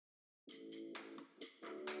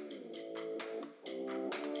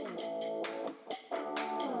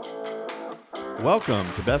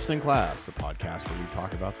Welcome to Best in Class, the podcast where we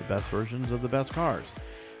talk about the best versions of the best cars.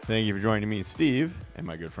 Thank you for joining me, Steve, and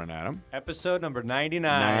my good friend Adam. Episode number 99.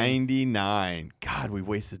 99. God, we've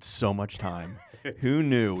wasted so much time. Who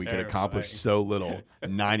knew we could accomplish so little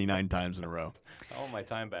 99 times in a row? All my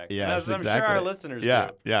time back. Yes, I'm exactly. sure our listeners do.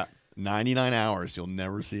 Yeah. 99 hours you'll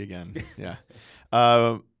never see again. Yeah.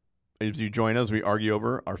 If you join us, we argue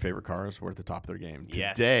over our favorite cars. We're at the top of their game.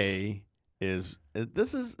 Yes. Today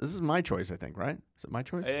this is my choice, I think, right? Is it my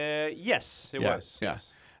choice? Yes, it was. Yeah.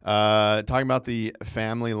 Yes. Talking about the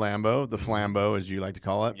family Lambo, the Flambo, as you like to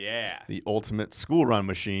call it. Yeah. The ultimate school run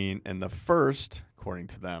machine and the first, according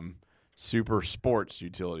to them, super sports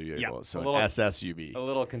utility vehicle. Yeah, So an SSUV. A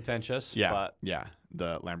little contentious. Yeah. But Yeah.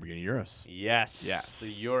 The Lamborghini Urus. Yes. Yes. The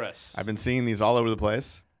Urus. I've been seeing these all over the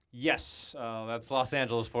place. Yes. That's Los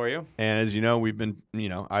Angeles for you. And as you know,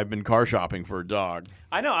 I've been car shopping for a dog.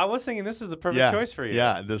 I know. I was thinking this is the perfect choice for you.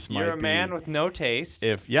 Yeah. This might be. You're a man with no taste.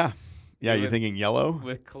 Yeah, you're thinking yellow?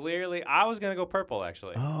 With clearly, I was going to go purple,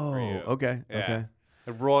 actually. Oh, for you. okay. Yeah. Okay.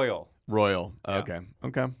 The Royal. Royal. Yeah.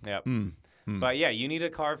 Okay. Yep. Mm. But yeah, you need a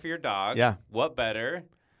car for your dog. Yeah. What better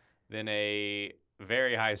than a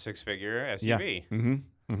very high six-figure SUV? Yeah.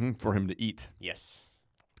 Mm-hmm. For him to eat Yes.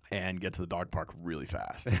 and get to the dog park really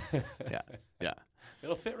fast. Yeah.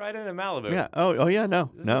 It'll fit right into Malibu. Yeah. Oh yeah.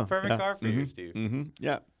 No. This no. is the perfect yeah. car for you, Steve. Mm-hmm.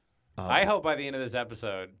 Yeah. I hope by the end of this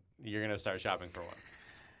episode, you're going to start shopping for one.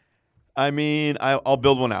 I mean, I'll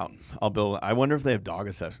build one out. I wonder if they have dog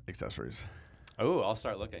accessories. Oh, I'll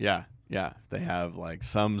start looking. Yeah. They have like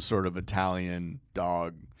some sort of Italian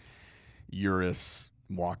dog Urus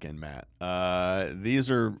walk-in mat. These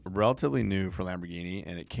are relatively new for Lamborghini,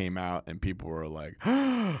 and it came out, and people were like,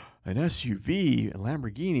 "An SUV, a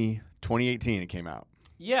Lamborghini." 2018, it came out.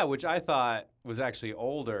 Yeah, which I thought was actually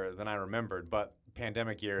older than I remembered, but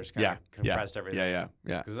pandemic years kind of compressed everything. Yeah.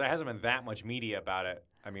 Because there hasn't been that much media about it.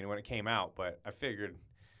 I mean, when it came out, but I figured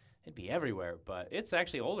it'd be everywhere. But it's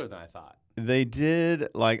actually older than I thought. They did,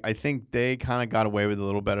 I think they kind of got away with it a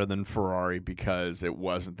little better than Ferrari because it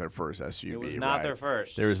wasn't their first SUV. It was not their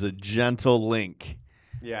first. There was a gentle link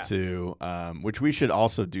to, which we should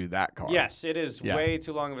also do that car. Yes, it is way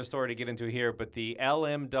too long of a story to get into here, but the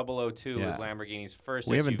LM002 is Lamborghini's first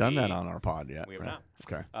SUV. We haven't done that on our pod yet. We have not.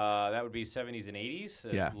 Okay. That would be 70s and 80s.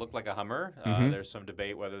 It looked like a Hummer. There's some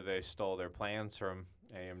debate whether they stole their plans from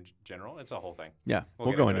AM General. It's a whole thing. Yeah,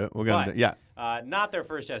 we'll go into it. We'll go into it. Yeah. Not their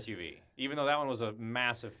first SUV, even though that one was a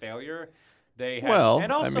massive failure. They had,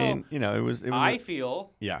 and also, I mean, it was. I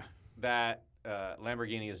feel that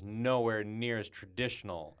Lamborghini is nowhere near as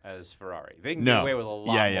traditional as Ferrari. They can get away with a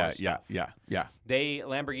lot more stuff. Yeah.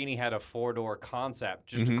 Lamborghini had a four-door concept,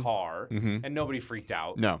 just a car, and nobody freaked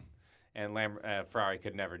out. No. And Ferrari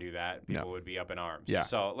could never do that. People would be up in arms. Yeah.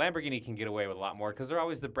 So Lamborghini can get away with a lot more because they're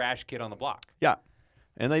always the brash kid on the block. Yeah.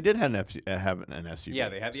 And they did have an SUV. Yeah,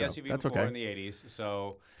 they had the SUV before in the 80s.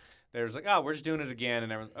 So there's we're just doing it again.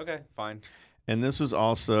 And everyone's, okay, fine. And this was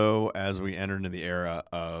also as we entered into the era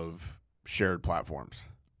of shared platforms.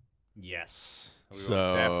 Yes. We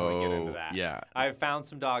will definitely get into that. Yeah. I've found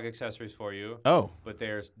some dog accessories for you. Oh. But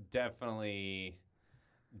there's definitely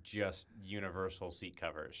just universal seat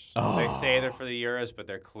covers. Oh. They say they're for the Urus, but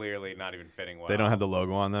they're clearly not even fitting well. They don't have the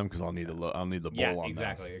logo on them because I'll need the bowl on them.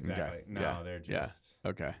 Exactly. Okay. No, they're just...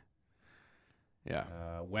 Okay. Yeah.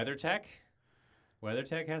 WeatherTech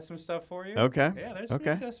has some stuff for you. Okay. Yeah, there's some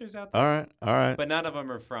accessories out there. All right. But none of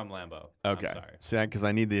them are from Lambo. Okay. I'm sorry. See, because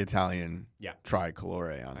I need the Italian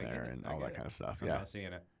tricolore on I there and all that kind of stuff. I'm not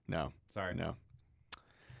seeing it. No. Sorry. No.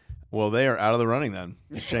 Well, they are out of the running then.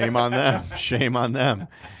 Shame on them. Shame on them.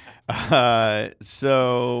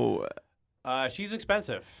 She's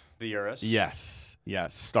expensive, the Urus. Yes.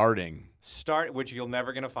 Starting, which you're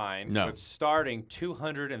never gonna find. No. But starting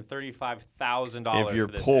 $235,000 if you're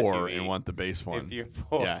for this poor SUV. and want the base one. If you're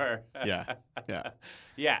poor. Yeah.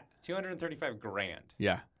 Yeah. $235,000.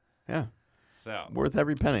 Yeah. So Worth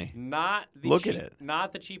every penny. Look at it.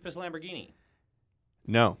 Not the cheapest Lamborghini.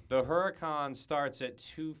 No. The Huracan starts at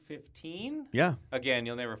 $215,000. Yeah. Again,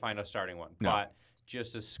 you'll never find a starting one, No. but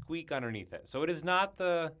just a squeak underneath it. So it is not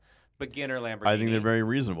the beginner Lamborghini. I think they're very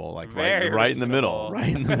reasonable. Very right in the middle. Right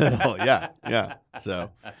in the middle. Yeah. So,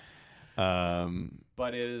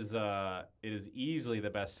 but it is easily the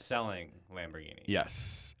best-selling Lamborghini.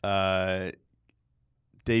 Yes.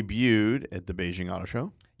 Debuted at the Beijing Auto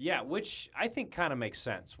Show. Yeah, which I think kind of makes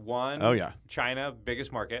sense. One, China,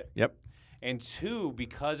 biggest market. Yep. And two,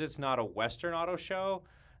 because it's not a Western auto show,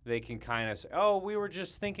 they can kind of say, we were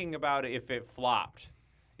just thinking about it if it flopped.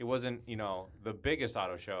 It wasn't, the biggest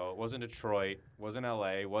auto show. It wasn't Detroit, wasn't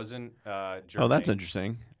LA, wasn't Germany. Oh, that's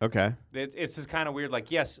interesting. Okay. It's just kind of weird. Like,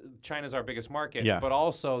 yes, China's our biggest market, Yeah. but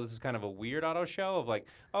also this is kind of a weird auto show of like,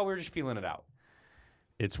 oh, we're just feeling it out.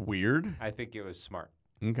 It's weird? I think it was smart.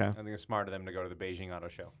 Okay. I think it's smart of them to go to the Beijing Auto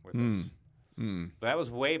Show with this. But that was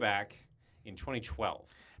way back in 2012.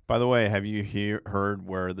 By the way, have you heard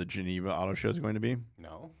where the Geneva Auto Show is going to be?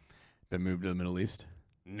 No. Been moved to the Middle East?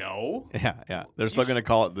 No. Yeah. They're still going to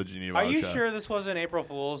call it the Geneva Auto Show. Are you sure this wasn't April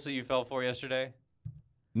Fool's that you fell for yesterday?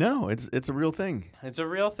 No, it's a real thing. It's a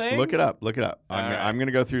real thing? Look it up. I'm going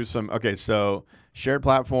to go through some. Okay, so shared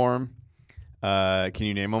platform. Can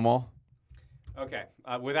you name them all? Okay.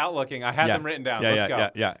 Without looking, I had them written down. Let's go.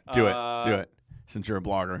 Yeah. Do it. Since you're a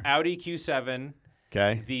blogger. Audi Q7.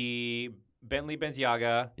 Okay. The Bentley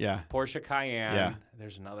Bentayga. Yeah. Porsche Cayenne. Yeah.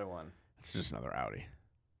 There's another one. It's just another Audi.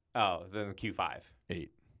 Oh, then the Q5.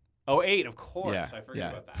 8. Oh, 8, of course. Yeah. I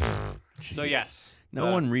forget about that. So, yes.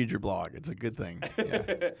 No one reads your blog. It's a good thing.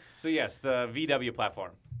 Yeah. So, yes, the VW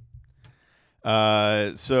platform.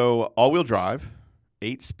 So all-wheel drive,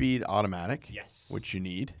 8-speed automatic. Yes. Which you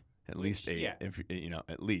need. At least 8. Yeah. If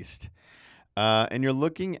at least. And you're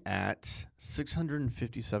looking at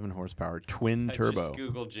 657 horsepower, twin turbo. I just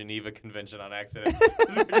Googled Geneva Convention on accident.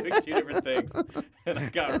 We're doing 2 different things. And I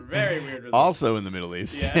got very weird results. Also in the Middle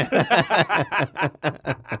East. Yeah.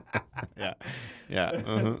 Yeah.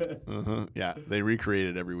 They recreate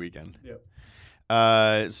it every weekend. Yep.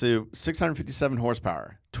 So 657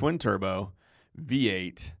 horsepower, twin turbo,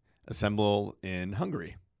 V8, assembled in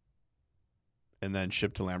Hungary, and then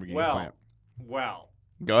shipped to Lamborghini plant. Well.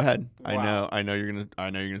 Go ahead. Wow. I know you're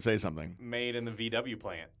gonna say something. Made in the VW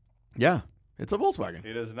plant. Yeah, it's a Volkswagen.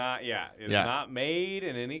 It is not. Yeah, it is not made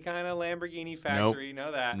in any kind of Lamborghini factory.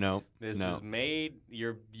 Know that. Nope. This is made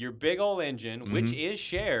your big old engine, which is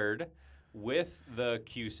shared with the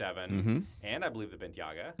Q7 and I believe the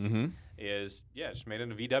Bentayga is just made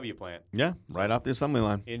in a VW plant. Yeah, right off the assembly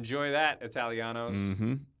line. Enjoy that,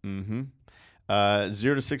 Italianos.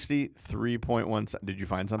 0 to 60, 3.1. Did you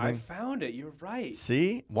find something? I found it. You're right.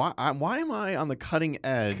 See, why am I on the cutting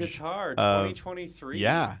edge? Qatar 2023.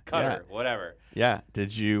 Yeah, Qatar, whatever. Yeah.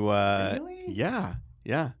 Did you? Really? Yeah.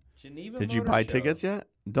 Geneva. Did you buy tickets yet?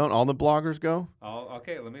 Don't all the bloggers go? Oh,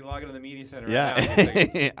 okay. Let me log into the media center. Yeah.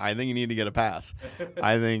 Right now. I think you need to get a pass.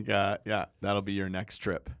 I think, that'll be your next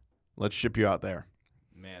trip. Let's ship you out there.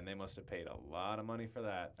 Man, they must have paid a lot of money for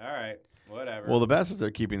that. All right, whatever. Well, the best is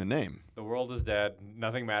they're keeping the name. The world is dead.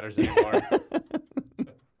 Nothing matters anymore.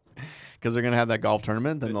 Because they're going to have that golf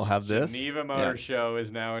tournament, then they'll have this. Geneva Motor Show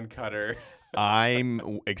is now in Qatar.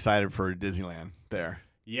 I'm excited for Disneyland there.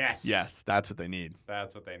 Yes. Yes, that's what they need.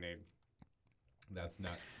 That's what they need. That's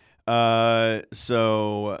nuts.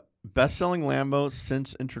 So, best-selling Lambo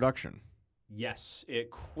since introduction. Yes,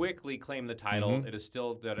 it quickly claimed the title. It is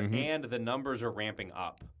still, and the numbers are ramping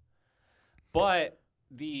up. But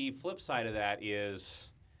the flip side of that is,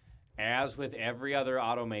 as with every other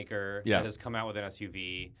automaker that has come out with an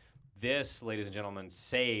SUV, this, ladies and gentlemen,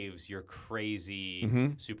 saves your crazy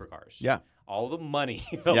supercars. Yeah. All the money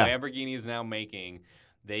that Lamborghini is now making,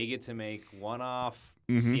 they get to make one-off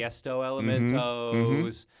Siesto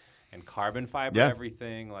Elementos and carbon fiber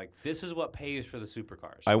everything. Like, this is what pays for the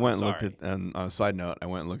supercars. I went and looked at, and on a side note, I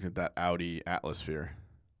went and looked at that Audi Atmosphere.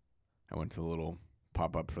 I went to the little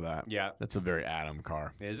pop-up for that. Yeah. That's a very Adam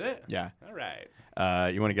car. Is it? Yeah. All right.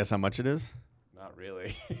 You want to guess how much it is? Not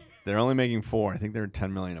really. They're only making 4. I think they're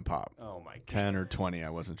 $10 million a pop. Oh my god. 10 or 20. I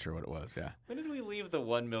wasn't sure what it was. Yeah. When did we leave the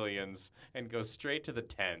 1 millions and go straight to the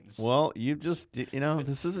tens? Well, you just,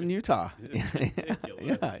 this isn't Utah. It's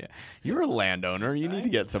ridiculous. Yeah. You're a landowner. You need to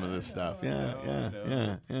get some of this stuff.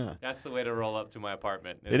 Yeah. Yeah. That's the way to roll up to my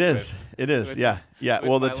apartment. It is. Yeah.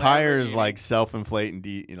 Well, the my tires Lamborghini. like self-inflate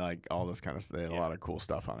and like all this kind of stuff. They had a lot of cool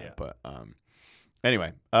stuff on it. But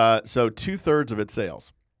anyway, so 2/3 of its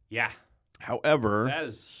sales. Yeah. However, that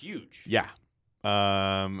is huge. Yeah.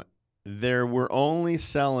 There were only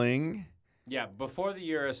selling. Yeah, before the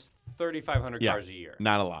Urus, 3,500 cars a year.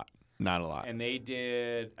 Not a lot. And they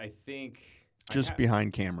did, I think. Just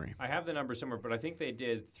behind Camry. I have the number somewhere, but I think they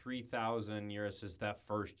did 3,000 Uruses that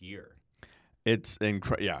first year. It's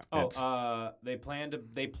incredible. Yeah. Oh, they planned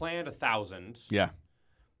 1,000. Yeah.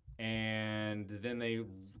 And then they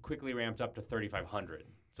quickly ramped up to 3,500.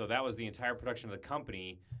 So that was the entire production of the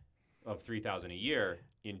company of 3,000 a year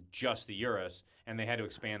in just the Urus, and they had to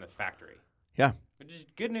expand the factory. Yeah. Which is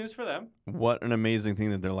good news for them. What an amazing thing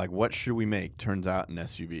that they're like, what should we make? Turns out an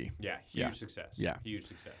SUV. Yeah, huge success. Yeah. Huge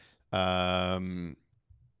success. You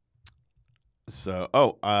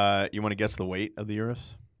want to guess the weight of the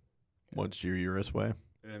Urus? What's your Urus weigh?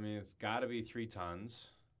 I mean, it's got to be 3 tons.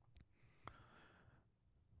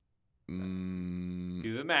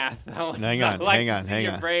 Do the math. Hang on.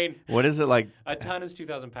 Your brain. What is it like? A ton is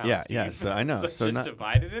 2,000 pounds. Yeah, Steve. yeah. So I know. So just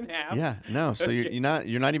divide it in half. Yeah, no. So Okay.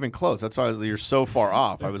 you're not even close. That's why you're so far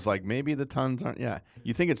off. I was like, maybe the tons aren't. Yeah,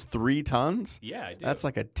 you think it's 3 tons? Yeah, I do. That's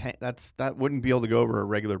like that wouldn't be able to go over a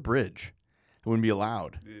regular bridge. It wouldn't be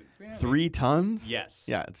allowed. Yeah, 3 tons? Yes.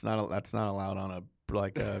 Yeah, that's not allowed on a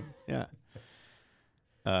yeah.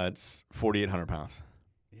 It's 4,800 pounds.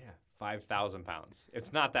 Yeah, 5,000 pounds.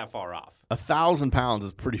 It's not that far off. 1,000 pounds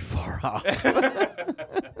is pretty far off.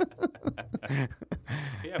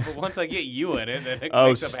 Yeah, but once I get you in it, then it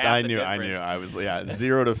makes up half I the knew. difference. I was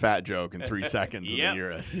 0 to fat joke in 3 seconds in Yep. the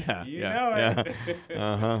Urus. Yeah, You yeah,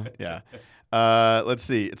 know it. Yeah. Let's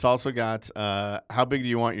see. It's also got. How big do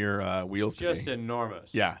you want your wheels to Just be?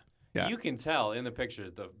 enormous. Yeah. You can tell in the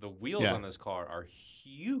pictures the wheels Yeah. on this car are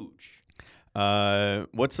huge.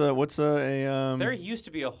 What's a There used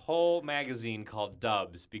to be a whole magazine called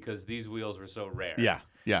Dubs because these wheels were so rare. Yeah.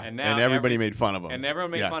 And now everybody made fun of them. And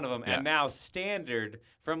everyone made fun of them. Yeah. And now standard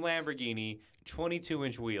from Lamborghini,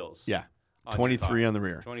 22-inch wheels. Yeah. on 23 your on the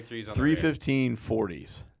rear. 23s on the rear. 315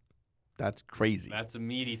 40s. That's crazy. That's a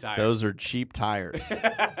meaty tire. Those are cheap tires.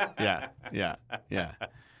 Yeah.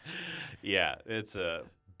 Yeah, it's a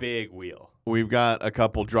big wheel. We've got a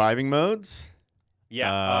couple driving modes.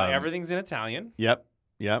 Yeah, everything's in Italian. Yep.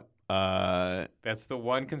 That's the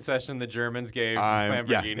one concession the Germans gave Yeah,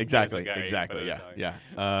 Lamborghini. exactly. Yeah.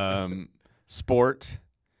 Sport,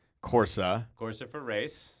 Corsa, Corsa for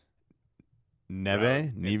race.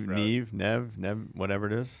 Neve, It's road. Nev, whatever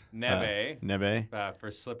it is. Neve. Neve. For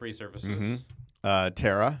slippery surfaces.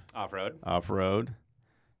 Terra, Off-road. off-road.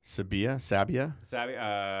 Sabia,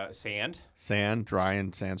 Sand. sand, dry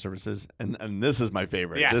and sand surfaces. And this is my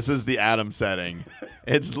favorite. Yes. This is the Adam setting.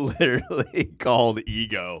 It's literally called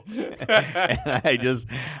Ego. And I just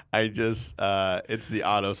it's the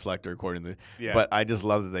auto selector according to Yeah. but I just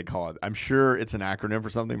love that they call it. I'm sure it's an acronym for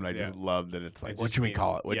something, but I just love that it's like, It what just should we means-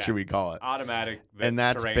 call it? What yeah. should we call it? Automatic. And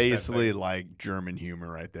that's terrain basically sensing. like German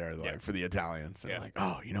humor right there, like Yeah. for the Italians. They're Yeah. like,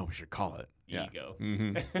 oh, we should call it. Yeah. Ego.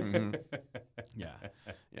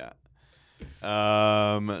 Yeah. So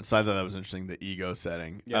I thought that was interesting, the ego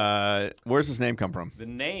setting. Yeah. Where's his name come from? The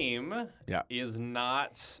name Yeah. is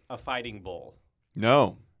not a fighting bull,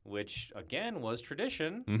 No. which, again, was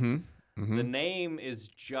tradition. Mm-hmm. The name is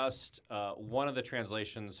just one of the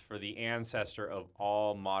translations for the ancestor of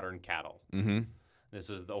all modern cattle. Mm-hmm. This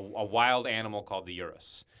is a wild animal called the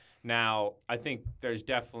Urus. Now, I think there's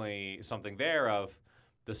definitely something there of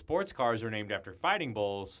the sports cars are named after fighting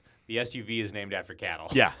bulls. The SUV is named after cattle.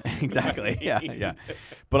 Yeah, exactly. Yeah.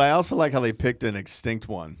 But I also like how they picked an extinct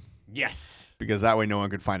one. Yes. Because that way no one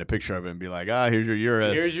could find a picture of it and be like, here's your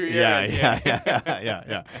Urus. Here's your Urus.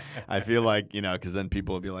 Yeah. I feel like, because then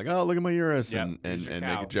people will be like, oh, look at my Urus Yeah, and here's your make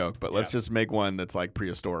cow. a joke. But let's just make one that's like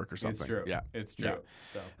prehistoric or something. It's true. Yeah. It's true.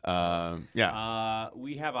 Yeah. So,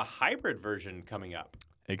 we have a hybrid version coming up.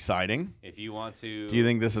 Exciting. If you want to. Do you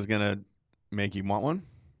think this is going to make you want one?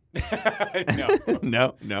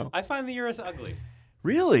 No. No. I find the Urus ugly.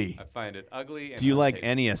 Really? I find it ugly. And Do you like untasteful.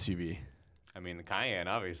 any SUV? I mean, the Cayenne,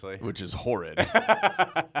 obviously. Which is horrid.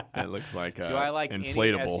 It looks like Do I like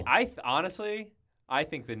inflatable. honestly, I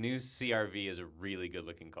think the new CRV is a really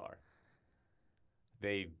good-looking car.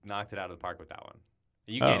 They knocked it out of the park with that one.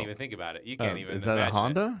 You can't even think about it. You can't even. Is that a imagine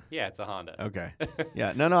Honda? It. Yeah, it's a Honda. Okay.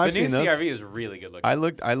 Yeah. No. I've the new seen those. CRV is really good looking.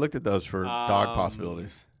 I looked at those for dog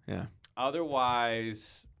possibilities. Yeah.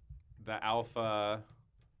 Otherwise, the Alpha,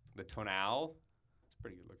 the Tonal, it's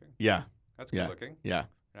pretty good looking. Yeah. That's good looking. Yeah.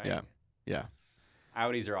 Right? Yeah.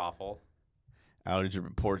 Audis are awful. Outage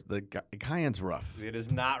report. The Cayenne's rough. It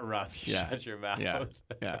is not rough. You shut your mouth.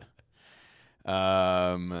 Yeah.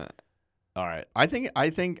 All right. I think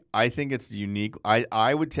it's unique.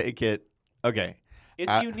 I would take it. Okay.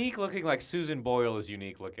 It's unique looking like Susan Boyle is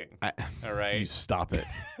unique looking. All right. You stop it.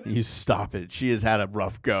 You stop it. She has had a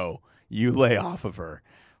rough go. You lay off of her.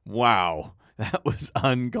 Wow. That was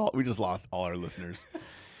uncalled. We just lost all our listeners.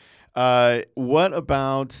 What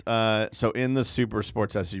about so in the super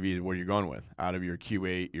sports SUV, what are you going with out of your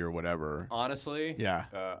Q8 or whatever? Honestly, Yeah.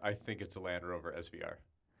 I think it's a Land Rover SVR.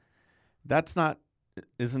 That's not.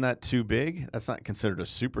 Isn't that too big? That's not considered a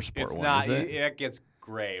super sport It's one, not. is it? It gets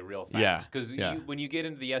gray real fast. Yeah, Because yeah. when you get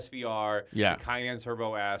into the SVR, Yeah. the Cayenne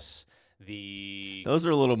Turbo S, the Those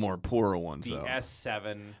are a little more poorer ones, the though.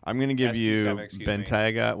 S7, I'm going to give you S27, excuse me.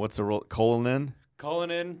 Bentayga. What's the Cullinan?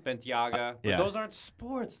 Cullinan, Bentiaga. But yeah. those aren't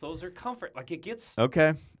sports. Those are comfort. Like it gets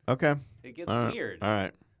Okay. it gets All right. weird. All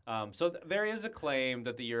right. So there is a claim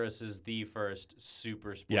that the Urus is the first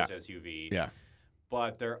super sports SUV. Yeah.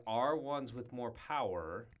 But there are ones with more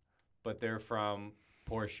power, but they're from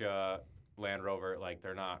Porsche, Land Rover, like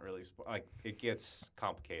they're not really like it gets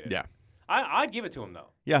complicated. Yeah. I'd give it to them though.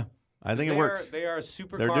 Yeah. I think it works. They are a They're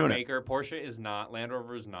supercar doing maker. Porsche is not. Land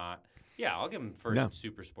Rover is not. Yeah, I'll give them first Yeah.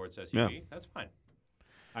 super sports SUV. Yeah. That's fine.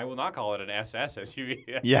 I will not call it an SS SUV.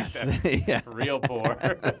 Yes. That's Yeah. real poor.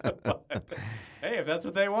 But, hey, if that's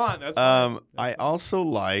what they want, that's fine. I also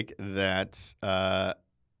like that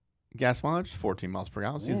gas mileage, 14 miles per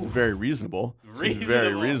gallon. Seems very reasonable. Seems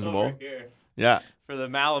very reasonable. over here. Yeah. For the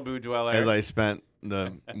Malibu dweller. As I spent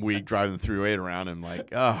the week driving the 308 around, I'm like,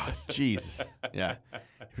 oh, Jesus. Yeah.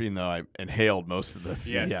 Even though I inhaled most of the.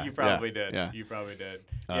 Yes, yeah, you probably yeah, did. Yeah. You probably did.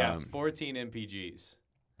 Yeah, 14 MPGs.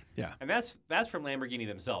 Yeah. And that's from Lamborghini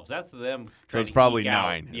themselves. That's them. So trying it's to probably eke out.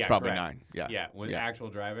 9. It's Yeah, probably correct. 9. Yeah. Yeah, with Yeah. actual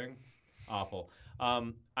driving, awful.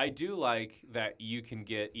 I do like that you can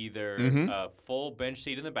get either a full bench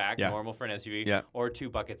seat in the back, Yeah. normal for an SUV, Yeah. or 2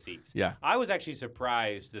 bucket seats. Yeah. I was actually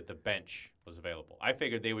surprised that the bench was available. I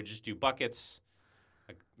figured they would just do buckets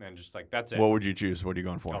and just like, that's it. What would you choose? What are you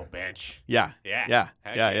going for? Oh, bench. Yeah. Yeah. Yeah.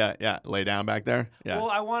 Heck Yeah. yeah. Yeah. Yeah. Lay down back there. Yeah. Well,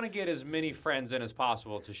 I want to get as many friends in as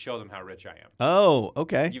possible to show them how rich I am. Oh,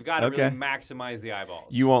 okay. You've got to okay. really maximize the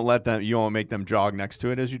eyeballs. You won't make them jog next to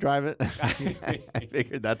it as you drive it? I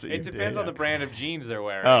figured that's what It you depends did, on the brand of jeans they're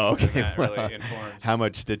wearing. Oh, and okay. That really informs. How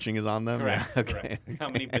much stitching is on them? Correct. Yeah, okay. Correct. How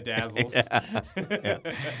many bedazzles?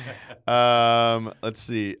 Yeah. Let's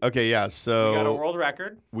see. Okay, yeah. So We got a world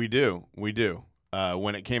record. We do.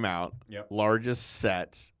 When it came out, Yep. largest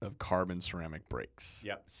set of carbon ceramic brakes.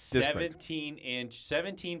 Yep. Disc brakes.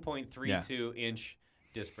 17.32 inch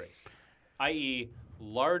disc brakes, i.e.,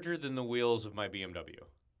 larger than the wheels of my BMW.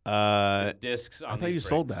 The discs on I thought these you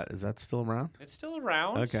sold brakes. that. Is that still around? It's still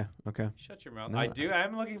around. Okay. Shut your mouth. No.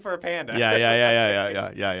 I'm looking for a Panda. Yeah.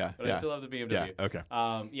 But I still have the BMW. Yeah. Okay.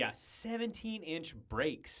 17-inch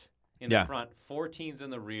brakes in Yeah. the front, 14s in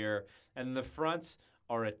the rear, and the fronts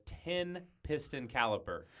are a 10-piston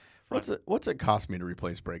caliper. What's it cost me to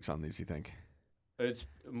replace brakes on these? You think? It's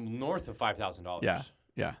north of $5,000.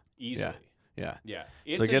 Yeah. Easily. Yeah. Yeah.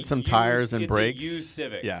 So get some tires and brakes. It's a used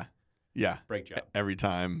Civic. Yeah. Brake job. Every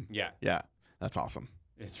time. Yeah. Yeah. That's awesome.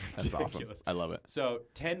 It's That's ridiculous. awesome. I love it. So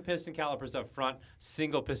 10-piston calipers up front,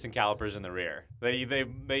 single-piston calipers in the rear.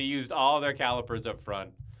 They used all their calipers up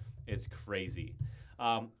front. It's crazy.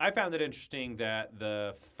 I found it interesting that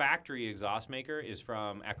the factory exhaust maker is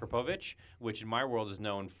from Akrapovic, which in my world is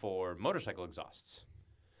known for motorcycle exhausts.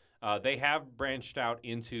 They have branched out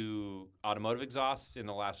into automotive exhausts in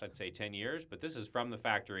the last, I'd say, 10 years, but this is from the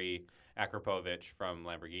factory Akrapovic from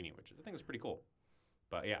Lamborghini, which I think is pretty cool.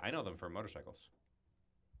 But yeah, I know them for motorcycles.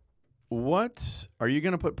 What are you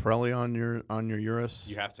gonna put Pirelli on your Urus?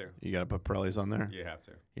 You have to. You gotta put Pirellis on there. You have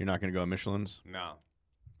to. You're not gonna go Michelin's. No,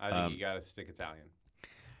 I think you got to stick Italian.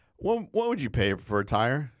 What would you pay for a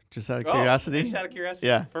tire? Just out of curiosity. Just out of curiosity.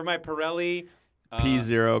 Yeah. For my Pirelli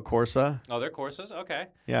P0 Corsa. Oh, they're Corsas. Okay.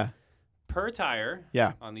 Yeah. Per tire.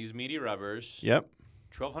 Yeah. On these meaty rubbers. Yep.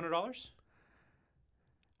 $1,200.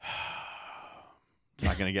 It's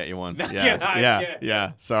not gonna get you one. Not yeah. gonna Yeah. get-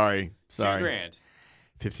 Yeah. Sorry. $2,000.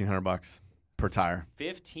 $1,500 per tire.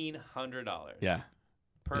 $1,500. Yeah.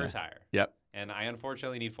 Per Yeah. tire. Yep. And I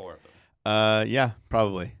unfortunately need 4 of them. Yeah.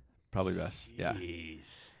 Probably best. Yeah.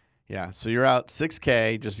 Jeez. Yeah. So you're out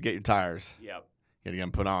 $6K just to get your tires. Yep. You gotta get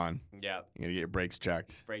them put on. Yep. You gotta get your brakes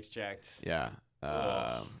checked. Brakes checked. Yeah.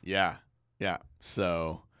 Ugh. Yeah.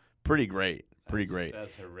 So pretty great. Pretty great.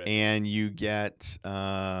 That's horrific. And you get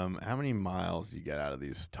how many miles do you get out of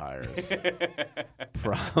these tires?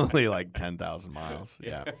 Probably like 10,000 miles.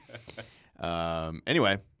 Yeah.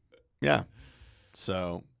 Anyway, yeah.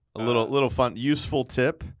 So a little fun, useful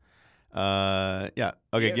tip. Yeah.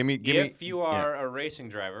 Okay. If, give me. If you are a racing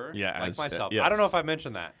driver, Yeah, like as- myself, yes. I don't know if I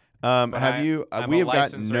mentioned that. Have you? I'm We a have got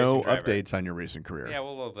licensed no racing driver. updates on your racing career. Yeah,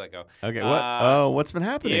 we'll let that go. Okay. What? What's been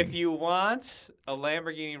happening? If you want a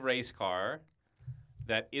Lamborghini race car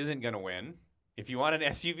that isn't going to win, if you want an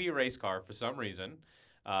SUV race car for some reason,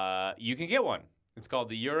 you can get one. It's called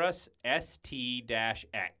the Urus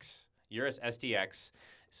ST-X. Urus STX.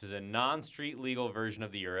 This is a non-street legal version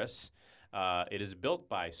of the Urus. It is built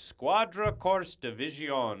by Squadra Corse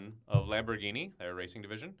Division of Lamborghini, their racing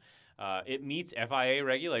division. It meets FIA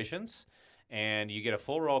regulations, and you get a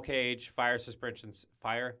full roll cage, fire suppression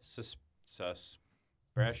system,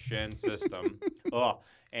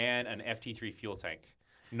 and an FT3 fuel tank.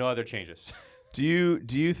 No other changes. Do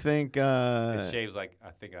you think It shaves like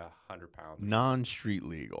I think 100 pounds. non-street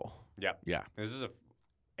legal? Yep. Yeah. This is a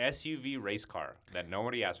SUV race car that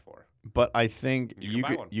nobody asked for. But I think You can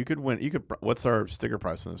buy one. you could win. What's our sticker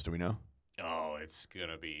price on this? Do we know? Oh, it's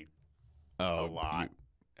gonna be Oh, a lot.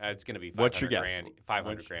 It's gonna be 500 What's your guess? grand.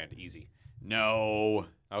 500 grand, easy. No.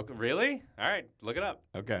 Okay, really? All right, look it up.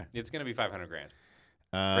 Okay. It's going to be $500,000. Race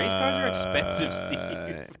cars are expensive,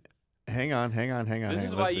 Steve. Hang on. This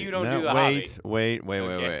is Let's why see. you don't No, do the wait, hobby.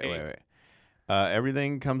 wait.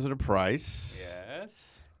 Everything comes at a price.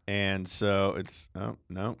 Yes. And so it's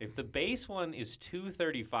no. If the base one is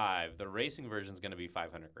 $235,000, the racing version is going to be $500,000.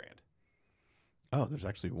 Oh, there's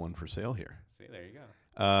actually one for sale here. See, there you go.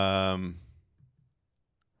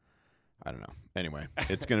 I don't know. Anyway,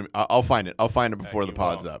 it's gonna. I'll find it. I'll find it before the You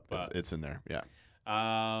pod's won't, up. but- It's in there. Yeah.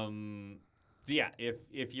 Yeah.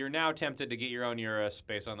 If you're now tempted to get your own Urus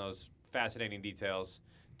based on those fascinating details,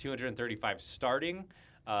 $235,000 starting.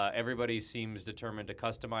 Everybody seems determined to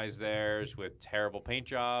customize theirs with terrible paint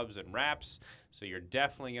jobs and wraps. So you're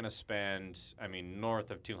definitely going to spend,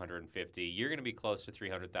 north of $250,000. You're going to be close to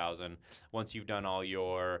 $300,000 once you've done all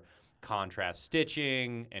your contrast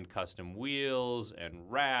stitching and custom wheels and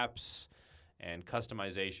wraps and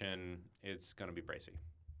customization. It's going to be pricey.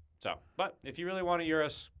 So, but if you really want a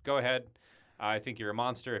Urus, go ahead. I think you're a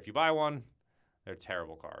monster if you buy one. They're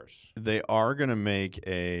terrible cars. They are going to make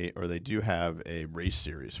they do have a race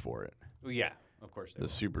series for it. Well, yeah, of course they The will.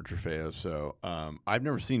 Super Trofeo. So I've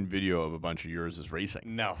never seen video of a bunch of Urus racing.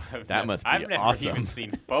 No. That must be I've never awesome. even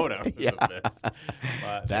seen photos Yeah. of this. But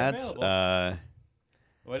they're That's available.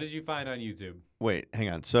 What did you find on YouTube? wait, hang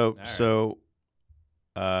on. So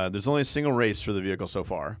there's only a single race for the vehicle so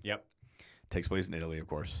far. Yep. Takes place in Italy, of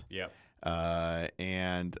course. Yep.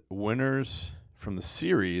 And winners from the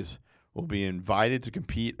series will be invited to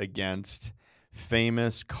compete against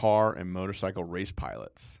famous car and motorcycle race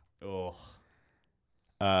pilots. Oh.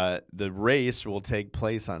 The race will take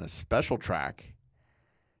place on a special track,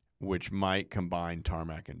 which might combine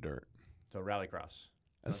tarmac and dirt. So rallycross.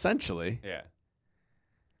 Essentially, Yeah.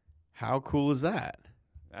 how cool is that?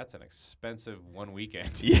 That's an expensive one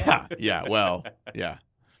weekend. Yeah. Well, yeah.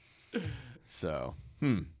 So,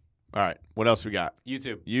 all right. What else we got?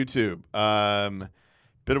 YouTube.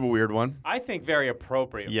 Bit of a weird one. I think very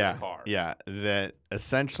appropriate for the car. Yeah. That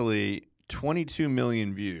essentially 22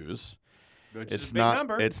 million views. Which is a big not.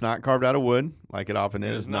 number. It's not carved out of wood like it often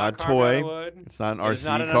is. It is Not a carved out of toy. wood. It's not an It RC is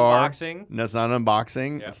not an car. unboxing. No, it's not an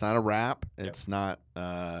unboxing. Yep. It's not a wrap. Yep. It's not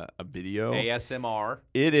a video. ASMR.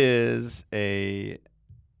 It is a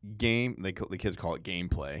game. The kids call it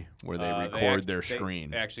gameplay, where they record their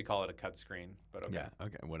screen. They actually call it a cut screen, but okay. Yeah.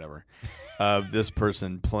 Okay. Whatever. Of this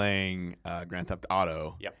person playing Grand Theft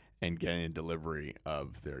Auto. Yep. And getting a delivery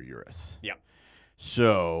of their Urus. Yep.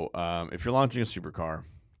 So if you're launching a supercar,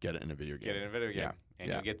 get it in a video game. Get it in a video game. Yeah.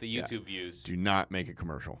 And you'll get the YouTube views. Do not make a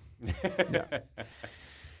commercial.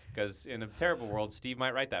 Because in a terrible world, Steve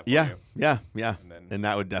might write that for you. Yeah. And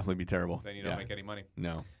that would definitely be terrible. then you don't make any money.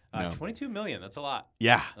 No. 22 million. That's a lot.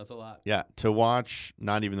 Yeah. That's a lot. Yeah. To watch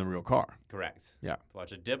not even the real car. Correct. Yeah. To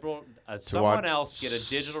watch someone watch else get a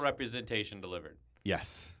digital representation delivered.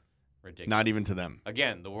 Yes. Ridiculous. Not even to them.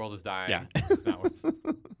 Again, the world is dying. Yeah. It's not worth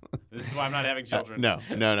This is why I'm not having children. No.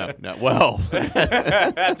 Well,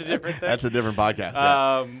 That's a different thing. That's a different podcast.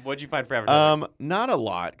 Yeah. What'd you find for advertising? Not a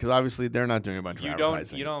lot, because obviously they're not doing a bunch of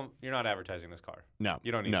advertising. You're not advertising this car. No.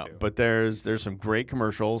 You don't need to. But there's some great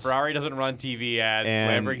commercials. Ferrari doesn't run TV ads.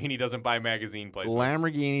 And Lamborghini doesn't buy magazine placements.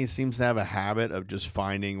 Lamborghini seems to have a habit of just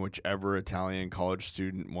finding whichever Italian college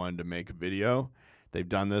student wanted to make a video. They've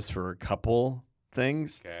done this for a couple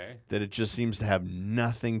things that it just seems to have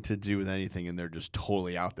nothing to do with anything, and they're just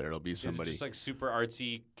totally out there. It'll be somebody. Is it just like super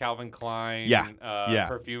artsy Calvin Klein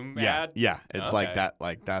perfume ad? Yeah. It's like that.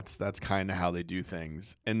 Like that's kind of how they do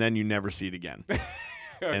things, and then you never see it again.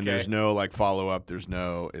 And there's no like follow up. There's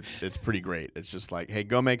no. It's pretty great. It's just like, hey,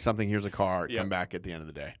 go make something. Here's a car. Come back at the end of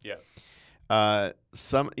the day. Yeah.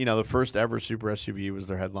 The first ever super SUV was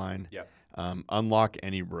their headline. Yeah. Unlock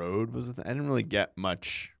any road was. I didn't really get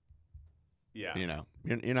much. Yeah.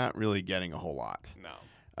 You're not really getting a whole lot.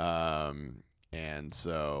 No. And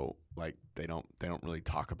so like they don't really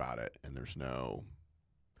talk about it, and there's no.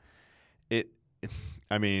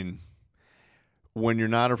 I mean, when you're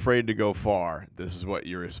not afraid to go far, this is what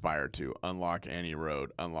you're aspired to. Unlock any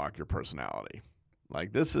road. Unlock your personality.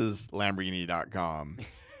 Like, this is Lamborghini.com.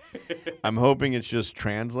 I'm hoping it's just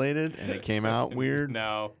translated and it came out weird.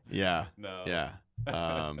 No. Yeah. No. Yeah.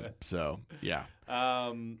 So, yeah.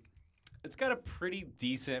 It's got a pretty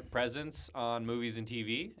decent presence on movies and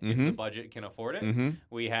TV if the budget can afford it. Mm-hmm.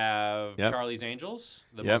 We have Charlie's Angels,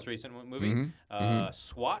 the most recent movie.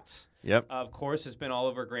 SWAT. Yep. Of course, it's been all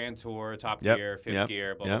over Grand Tour, Top Yep. Gear, Fifth Yep.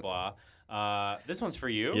 Gear, blah, Yep. blah, blah. This one's for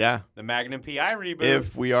you. Yeah. The Magnum PI reboot.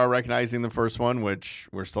 If we are recognizing the first one, which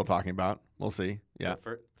we're still talking about, we'll see. Yeah.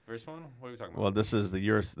 The first one? What are we talking about? Well, this is the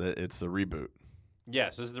Urus. It's the reboot.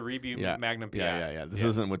 Yes, this is the reboot Magnum PI. Yeah. This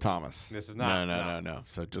isn't with Thomas. This is not. No.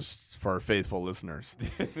 So just for our faithful listeners.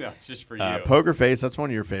 No, just for you. Poker Face, that's one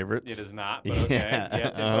of your favorites. It is not, but okay. Yeah,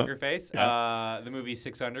 it's in Poker Face. Yeah. The movie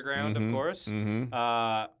Six Underground, of course.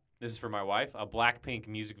 Mm-hmm. This is for my wife. A Blackpink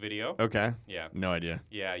music video. Okay. Yeah. No idea.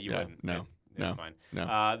 Yeah, you wouldn't. No. It's fine.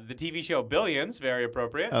 No. The TV show Billions, very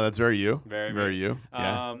appropriate. Oh, that's very you. Very you.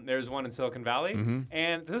 Yeah. There's one in Silicon Valley. Mm-hmm.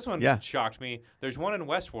 And this one shocked me. There's one in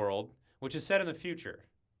Westworld, which is set in the future.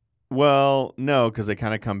 Well, no, because they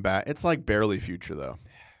kind of come back. It's like barely future, though.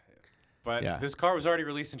 But this car was already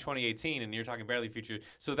released in 2018, and you're talking barely future.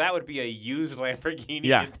 So that would be a used Lamborghini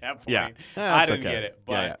at that point. Yeah. I didn't get it.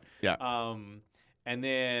 But, yeah. And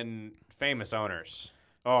then famous owners.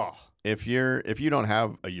 Oh. If you don't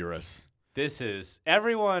have a Urus. This is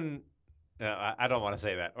everyone. I don't want to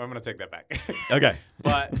say that. Or I'm going to take that back. Okay.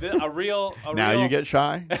 But a real. Now you get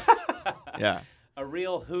shy? Yeah. A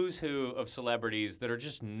real who's who of celebrities that are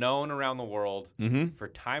just known around the world for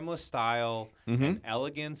timeless style and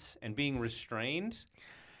elegance and being restrained.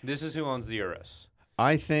 This is who owns the Urus.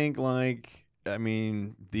 I think,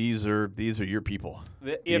 these are your people.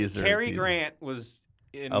 If Cary Grant was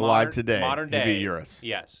in alive today, modern day, he'd be Urus.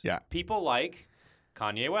 Yes. Yeah. People like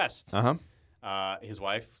Kanye West. His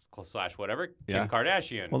wife / whatever, Kim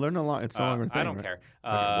Kardashian. Well, they're no longer. It's no longer a thing. I don't right? care.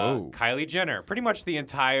 Whoa. Kylie Jenner. Pretty much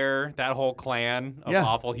that whole clan of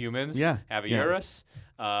awful humans have a Urus.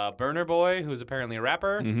 Burner Boy, who's apparently a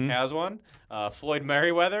rapper, has one. Floyd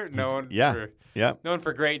Merriweather, known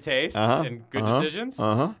for great taste and good decisions.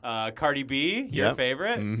 Cardi B, your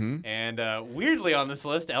favorite. And weirdly on this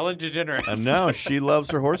list, Ellen DeGeneres. No, she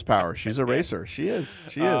loves her horsepower. She's a racer. She is.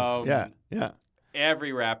 Yeah.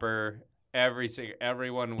 Every rapper,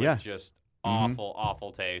 everyone with just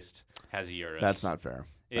awful taste has a Urus. That's not fair.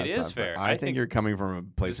 It is fair. I think you're coming from a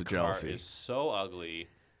place of jealousy. This car is so ugly.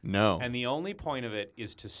 No. And the only point of it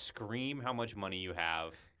is to scream how much money you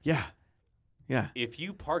have. Yeah. If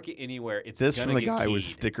you park it anywhere, it's this gonna from the get guy keyed. with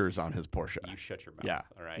stickers on his Porsche. You shut your mouth. Yeah.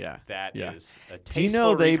 All right. Yeah. That is a tasteful Do you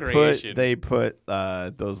know recreation. they put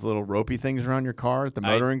those little ropey things around your car at the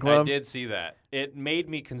motoring club? I did see that. It made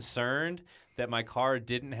me concerned that my car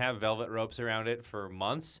didn't have velvet ropes around it for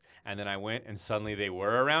months, and then I went and suddenly they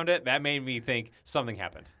were around it. That made me think something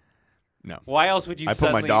happened. No. Why else would you I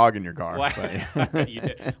put my dog in your car. You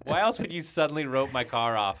did. Why else would you suddenly rope my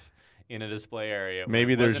car off in a display area?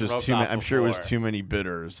 Maybe there's just too many. I'm sure it was too many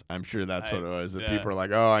bidders. I'm sure that's what it was. That people are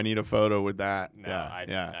like, oh, I need a photo with that. No, I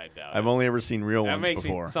doubt I've only ever seen real ones makes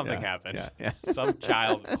before. Me, something happened. Some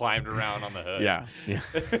child climbed around on the hood. Yeah.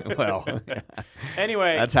 Well,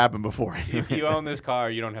 anyway. That's happened before. If you own this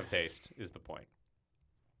car, you don't have taste, is the point.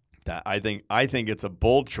 I think it's a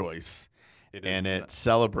bold choice, it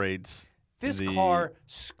celebrates. This car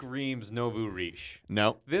screams nouveau riche.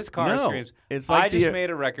 No. This car screams, it's like I just made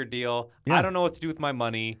a record deal. I don't know what to do with my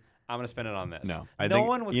money. I'm going to spend it on this. No. No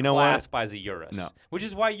one with class buys a Urus. No. Which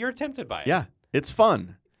is why you're tempted by it. Yeah. It's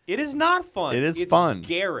fun. It is not fun. It's fun. It's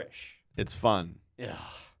garish. It's fun. Ugh.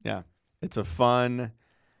 Yeah. It's a fun.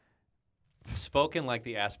 Spoken like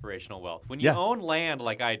the aspirational wealth. When you own land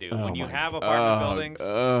like I do, when you have apartment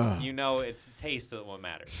buildings, you know it's taste that what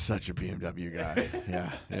matters. Such a BMW guy.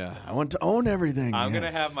 Yeah. I want to own everything. I'm going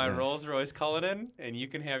to have my Rolls Royce Cullinan, and you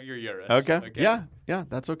can have your Urus. Okay. Yeah,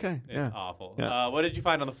 that's okay. It's awful. Yeah. What did you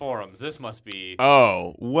find on the forums? This must be...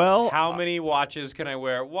 Oh, well... How many watches can I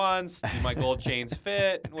wear at once? Do my gold chains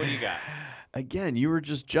fit? What do you got? Again, you were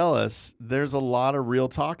just jealous. There's a lot of real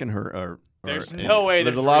talk in her... There's no way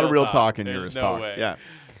there's a lot of real talk in Urus talk. Way. Yeah.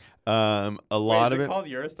 A lot of it. Is it called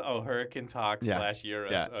Urus? Oh, Hurricane Talk / Urus.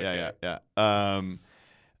 Yeah.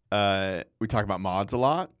 We talk about mods a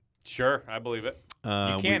lot. Sure, I believe it.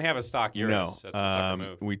 You can't have a stock Urus. No. That's a sucker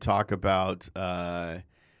move. We talk about the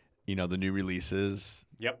new releases.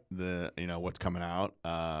 Yep. What's coming out.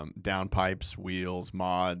 Downpipes, wheels,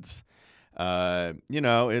 mods.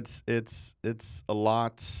 It's a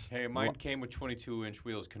lot. Hey, mine came with 22-inch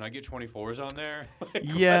wheels. Can I get 24s on there?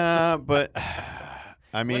 Yeah, but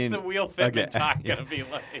I mean, what's the wheel fitment talk gonna be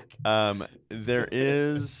like? There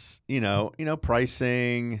is,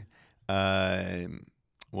 pricing,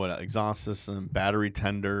 exhaust system, battery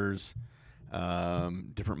tenders,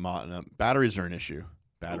 different batteries are an issue.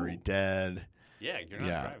 Battery dead. Yeah, you're not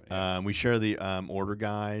driving. Yeah. We share the order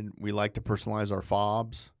guide. We like to personalize our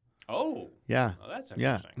fobs. Oh. Yeah. Oh, that's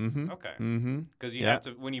interesting. Yeah. Mm-hmm. Okay. Mm-hmm. Because you have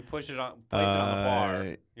to, when you place it on the bar,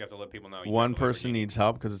 you have to let people know. One person needs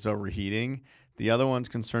help because it's overheating. The other one's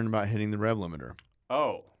concerned about hitting the rev limiter.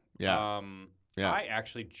 Oh. Yeah. I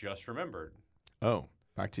actually just remembered. Oh,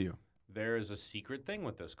 back to you. There is a secret thing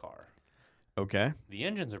with this car. Okay. The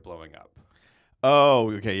engines are blowing up.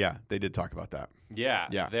 Oh, okay, yeah. They did talk about that. Yeah.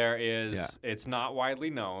 Yeah. There is. Yeah. It's not widely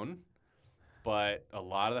known, but a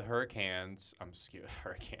lot of the hurricanes.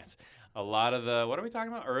 Hurricanes. A lot of the. What are we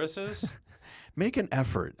talking about? Uruses. Make an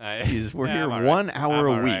effort. Jeez, we're here I'm 1 hour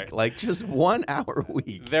a I'm week. right. Like just 1 hour a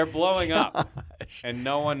week. They're blowing up, Gosh. and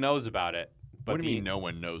no one knows about it. But What do you mean no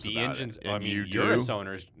one knows the about engines? it? I And mean, you Urus do?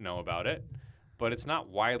 owners know about it, but it's not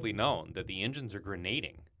widely known that the engines are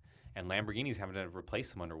grenading, and Lamborghini's having to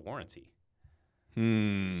replace them under warranty. I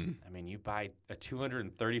mean, you buy a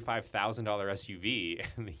 $235,000 SUV,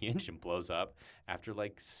 and the engine blows up after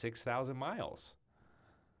like 6,000 miles.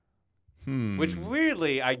 Which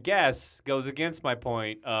weirdly, I guess, goes against my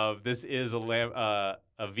point of this is a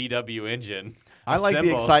VW engine. I like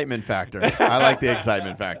the excitement factor. I like the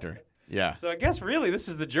excitement factor. Yeah. So I guess really this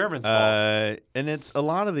is the Germans' fault. And it's a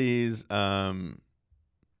lot of these.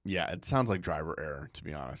 Yeah, it sounds like driver error, to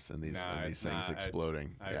be honest, in these things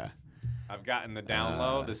exploding. I've gotten the down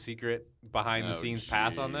low, the secret behind the scenes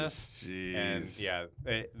pass on this. Jeez. And yeah,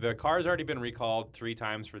 the car's already been recalled 3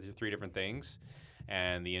 times for 3 different things,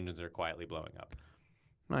 and the engines are quietly blowing up.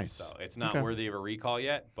 Nice. So it's not worthy of a recall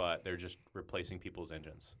yet, but they're just replacing people's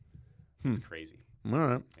engines. It's crazy. All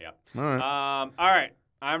right. Yeah. All right. All right.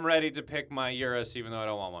 I'm ready to pick my Urus, even though I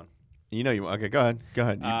don't want one. You know you okay? Go ahead. Go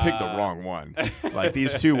ahead. You picked the wrong one. Like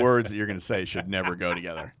these 2 words that you're going to say should never go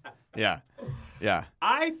together. Yeah. Yeah.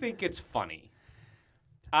 I think it's funny.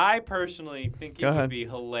 I personally think it would be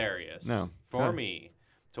hilarious for me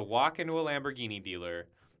to walk into a Lamborghini dealer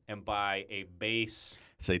and buy a base.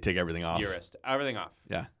 Say take everything off. Urus. Everything off.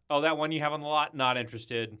 Yeah. Oh, that one you have on the lot? Not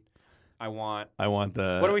interested. I want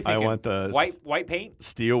the. What are we thinking? I want the white paint.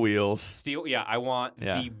 Steel wheels. Steel. Yeah. I want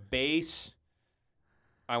the base.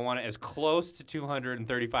 I want it as close to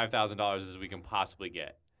 $235,000 as we can possibly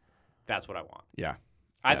get. That's what I want. Yeah.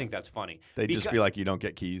 I think that's funny. They'd just be like, you don't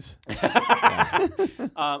get keys.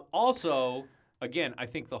 Also, again, I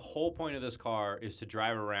think the whole point of this car is to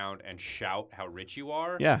drive around and shout how rich you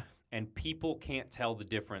are. Yeah. And people can't tell the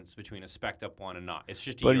difference between a spec'd up one and not. It's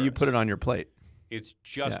just a But Urus. you put it on your plate. It's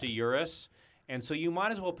just a Urus. And so you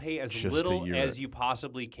might as well pay as Just little as you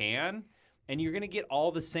possibly can, and you're going to get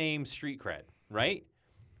all the same street cred, right?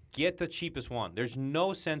 Get the cheapest one. There's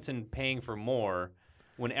no sense in paying for more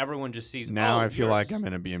when everyone just sees. Now I feel Urus. like I'm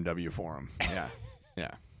in a BMW forum. Yeah,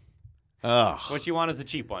 yeah. Ugh. What you want is the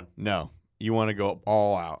cheap one. No, you want to go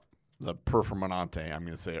all out. The Performante. I'm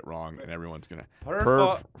going to say it wrong, and everyone's going to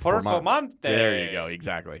Performante. There you go.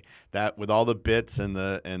 Exactly. That with all the bits and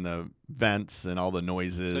the vents and all the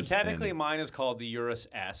noises. So technically, mine is called the Urus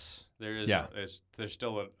S. There's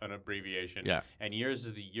still an abbreviation. Yeah. And yours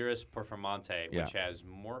is the Urus Performante, which has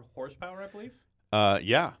more horsepower, I believe.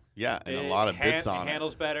 Yeah, and a lot of bits on it.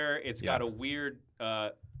 Handles better. It's got a weird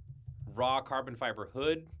raw carbon fiber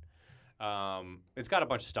hood. It's got a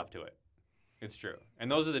bunch of stuff to it. It's true.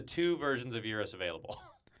 And those are the 2 versions of Urus available.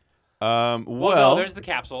 No, there's the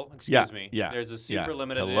capsule. Excuse me. Yeah. There's a super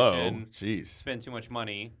limited Hello. edition. Jeez. Spend too much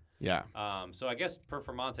money. Yeah. So I guess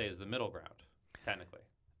Performante is the middle ground, technically.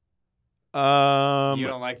 You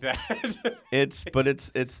don't like that? it's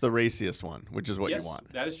the raciest one, which is what you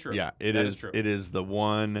want. That is true. Yeah, it is true. It is the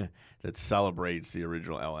one that celebrates the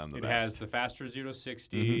original LM the best. It has the faster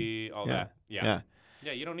 0-60, all that. Yeah,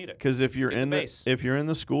 you don't need it. Because if you're in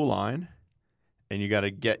the school line, and you got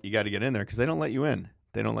to get in there because they don't let you in.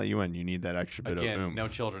 They don't let you in. You need that extra bit of oomph. No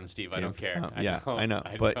children, Steve. I don't care. I know.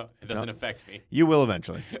 But it doesn't affect me. You will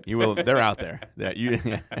eventually. You will. They're out there.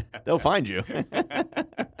 They'll find you.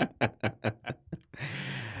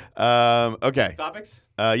 Okay. Topics?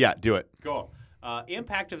 Yeah, do it. Cool.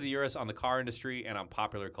 Impact of the Urus on the car industry and on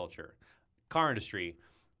popular culture. Car industry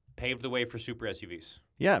paved the way for super SUVs.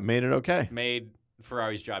 Yeah, made it okay. Made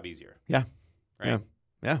Ferrari's job easier. Yeah. Right?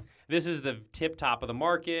 Yeah. This is the tip top of the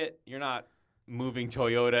market. You're not moving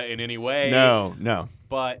Toyota in any way. No.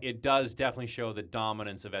 But it does definitely show the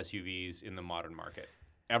dominance of SUVs in the modern market.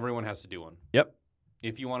 Everyone has to do one. Yep.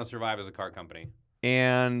 If you want to survive as a car company.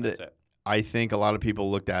 And that's it. I think a lot of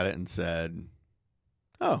people looked at it and said,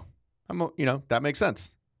 "Oh, that makes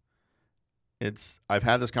sense." I've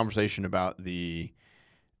had this conversation about the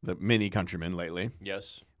Mini Countryman lately.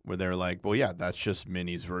 Yes. Where they're like, "Well, yeah, that's just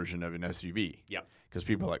Mini's version of an SUV." Yep. Because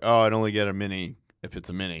people are like, "Oh, I'd only get a Mini if it's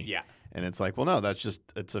a Mini." Yeah. And it's like, well, no,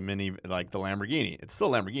 it's a Mini like the Lamborghini. It's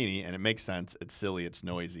still Lamborghini, and it makes sense. It's silly. It's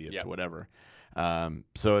noisy. It's whatever.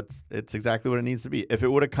 So it's exactly what it needs to be. If it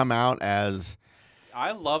would have come out as,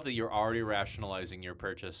 I love that you're already rationalizing your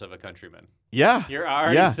purchase of a Countryman. Yeah. You're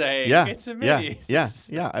already saying it's a Mini. Yeah.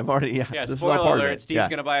 I've already. Yeah. Yeah. This Spoiler is all part alert: of it. Steve's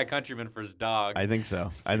gonna buy a Countryman for his dog. I think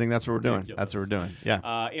so. I think that's what we're doing. That's what we're doing.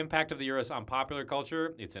 Yeah. Impact of the Urus on popular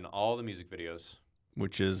culture. It's in all the music videos.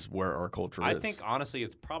 which is where our culture I is. think, honestly,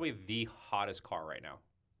 it's probably the hottest car right now.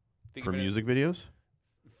 Think For of it music videos?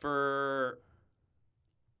 For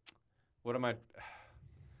what am I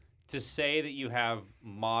to say that you have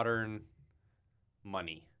modern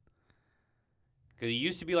money? Because it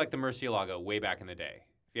used to be like the Murcielago way back in the day.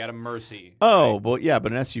 If you had a Mercy. Oh, right? well, yeah,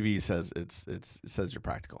 but an SUV says it says you're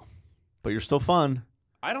practical, but you're still fun.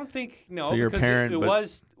 I don't think So your because parent, it but-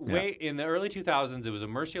 was way in the early 2000s. It was a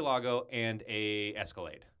Murcielago and a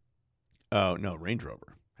Escalade. Oh no, Range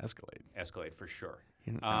Rover, Escalade for sure.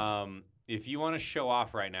 Yeah. If you want to show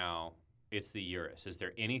off right now, it's the Urus. Is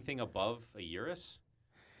there anything above a Urus?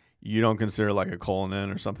 You don't consider like a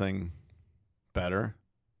Cullinan or something better?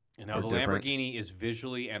 No, Or the different? Lamborghini is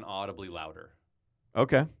visually and audibly louder.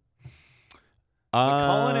 Okay. The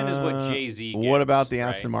Cullinan is what Jay-Z gets. What about the right?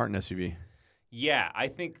 Aston Martin SUV? Yeah, I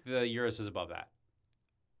think the Urus is above that.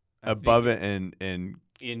 Above it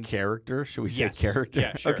in character? Should we Yes. say character?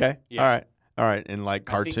 Yeah, sure. Okay. Yeah. All right. And like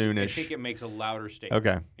cartoonish. I think it makes a louder statement.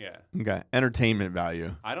 Okay. Yeah. Okay. Entertainment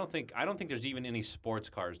value. I don't think there's even any sports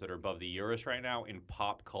cars that are above the Urus right now in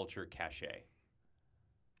pop culture cachet.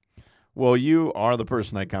 Well, you are the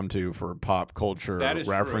person I come to for pop culture That is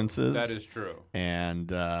references. True. That is true.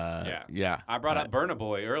 And yeah. I brought up Burna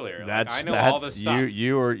Boy earlier. That's I know all this stuff.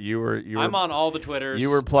 You were I'm on all the Twitters. You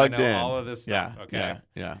were plugged I know in. all of this stuff. Yeah. Okay.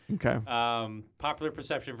 Yeah. Okay. Popular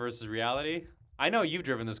perception versus reality. I know you've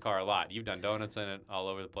driven this car a lot. You've done donuts in it all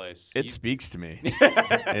over the place. It speaks to me.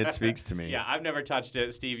 It speaks to me. Yeah, I've never touched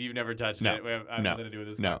it. Steve, you've never touched it. I have nothing to do with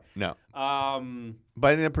this car. No.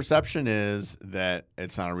 But the perception is that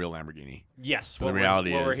it's not a real Lamborghini. Yes. But the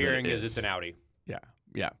reality what we're is that hearing it is is. it's an Audi.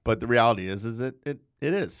 Yeah. But the reality is it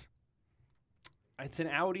is, It's an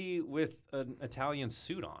Audi with an Italian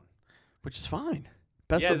suit on. which is fine.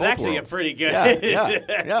 Best Yeah, of it's both actually worlds. a pretty good.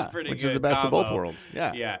 Yeah. Pretty Which good is the best combo. of both worlds.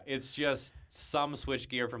 Yeah. Yeah, it's just some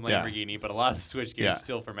switchgear from Yeah. Lamborghini, but a lot of the switchgear Yeah. is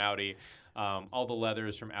still from Audi. All the leather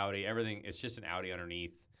is from Audi. Everything, it's just an Audi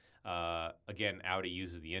underneath. Again, Audi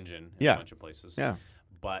uses the engine in a bunch of places. Yeah.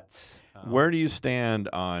 But Where do you stand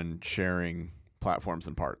on sharing platforms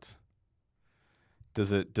and parts?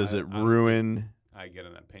 Does it ruin? I get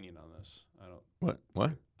an opinion on this. I don't.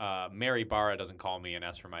 What? Mary Barra doesn't call me and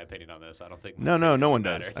ask for my opinion on this. I don't think. No one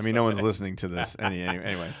does. matters, I mean, no one's listening to this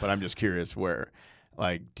anyway. But I'm just curious where,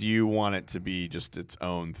 like, do you want it to be just its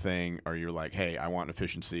own thing, or you're like, hey, I want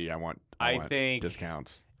efficiency, I want think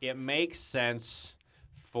discounts. It makes sense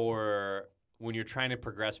for when you're trying to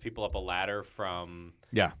progress people up a ladder from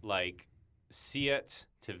like Seat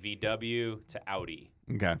to VW to Audi.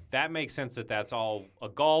 Okay. That makes sense that that's all a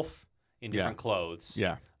Golf in different clothes.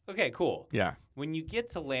 Yeah. Okay, cool. Yeah. When you get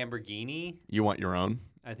to Lamborghini, You want your own.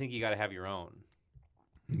 I think you got to have your own.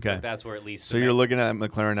 Okay. That's where at least. So you're looking at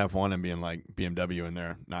McLaren F1 and being like BMW in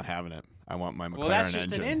there, not having it. I want my McLaren well, that's just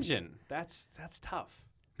engine. an engine. That's tough.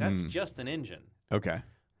 That's just an engine. Okay.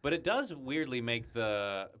 But it does weirdly make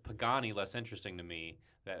the Pagani less interesting to me.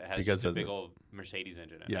 That it has Because just a of big the- old Mercedes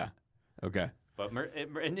engine in it. Yeah. Okay. But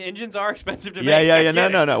and engines are expensive to Yeah. make. Yeah.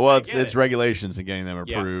 No. Well, I it's get it. regulations and getting them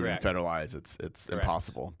Yeah, approved and correct. federalized. It's Correct.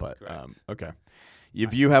 impossible. But Correct. okay.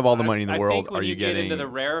 If you have all the money in the I world, think when are you get getting into the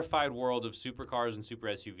rarefied world of supercars and super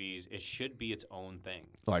SUVs, it should be its own thing.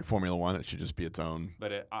 like Formula One? It should just be its own.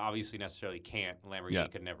 But it obviously necessarily can't. Lamborghini Yeah.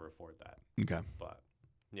 could never afford that. Okay. But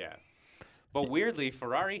yeah. But weirdly,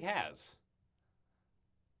 Ferrari has.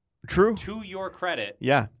 True. To your credit,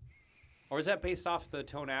 Yeah. or is that based off the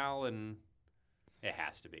tonale? And it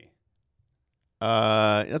has to be.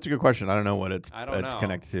 That's a good question. I don't know what it's I don't know.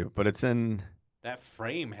 connected to, but it's in. That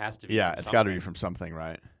frame has to be. Yeah, from it's got to be something. from something,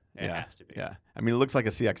 right? It yeah. has to be. Yeah. I mean, it looks like a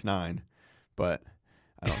CX-9, but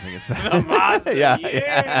I don't think it's The Mazda, yeah.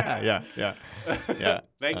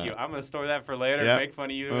 Thank you. I'm gonna store that for later. yeah. Make fun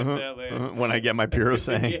of you with that later. When I get my Puro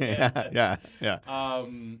saying, Yeah. yeah. All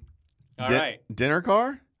right. Dinner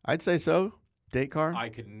car? I'd say so. Date car? I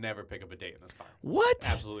could never pick up a date in this car. What?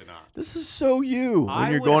 Absolutely not. This is so you. When I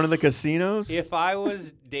you're would going to the casinos? If I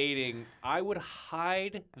was dating, I would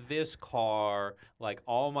hide this car like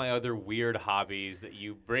all my other weird hobbies that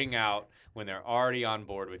you bring out when they're already on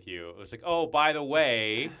board with you. It was like, oh, by the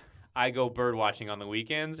way, I go bird watching on the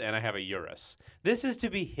weekends and I have a Urus. This is to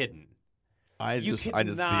be hidden. I just the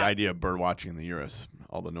cannot- idea of bird watching in the Urus,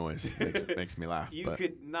 all the noise makes me laugh. You but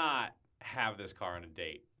could not have this car on a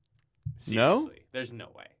date. No? Seriously. There's no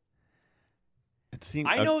way. it seemed,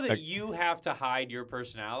 I know that you have to hide your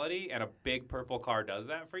personality, and a big purple car does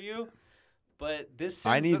that for you. But this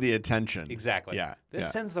sends I need the attention. Exactly. Yeah. This yeah.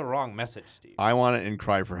 sends the wrong message, Steve. I want it in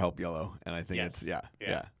Cry for Help Yellow, and I think Yes. it's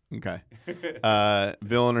yeah. Okay.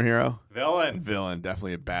 Villain or hero? Villain. Villain.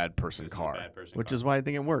 Definitely a bad person This is a car. bad person which car. is why I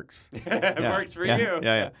think it works. It works for you.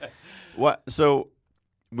 Yeah. What? So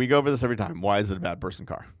we go over this every time. Why is it a bad person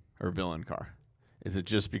car or villain car? Is it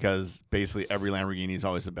just because basically every Lamborghini is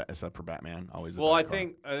always except for Batman, always a Well, bad I car?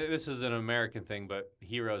 think this is an American thing, but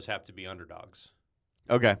heroes have to be underdogs.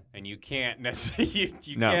 Okay. And you can't necessarily,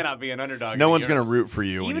 you No. cannot be an underdog. No in one's going to Urus. root for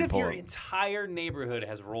you when Even you if pull your it. entire neighborhood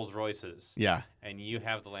has Rolls Royces Yeah. and you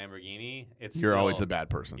have the Lamborghini, it's You're still, always the bad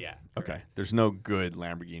person. Yeah. Okay. correct. There's no good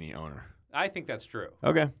Lamborghini owner. I think that's true.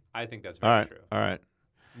 Okay. I think that's All very right. true. All right.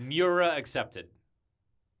 Mura accepted.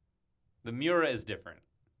 The Mura is different.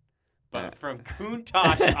 But from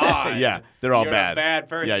Countach on, Yeah, they're all you're bad. a bad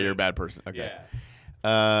person. Yeah, you're a bad person. Okay.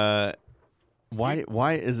 Yeah.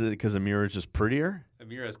 Why is it because Amira is just prettier? The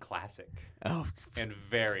Mura is classic Oh, and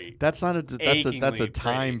very that's not a that's a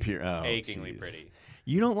time pretty. period. Oh, achingly jeez. pretty.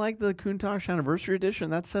 You don't like the Countach Anniversary Edition?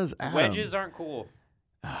 That says Adam. Wedges aren't cool.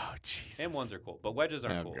 Oh, Jesus. M1s are cool, but wedges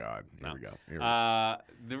aren't Oh cool. God. Here No. we go. Here we go.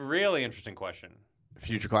 The really interesting question.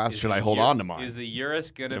 Future class. Is Should the I hold Eu- on to mine? Is the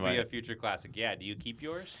Urus going to Am be I- a future classic? Yeah. Do you keep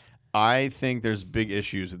yours? I think there's big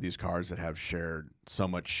issues with these cars that have so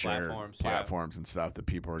much shared Platforms, platforms and stuff that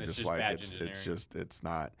people are It's just just like badge it's engineering. just it's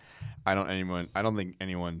not. I don't think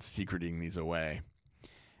anyone's secreting these away.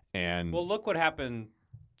 And Well, look what happened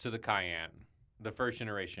to the Cayenne, the first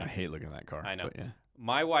generation. I hate looking at that car. I know. But yeah.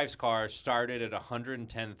 My wife's car started at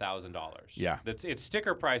 $110,000. Yeah. Its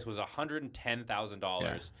sticker price was $110,000,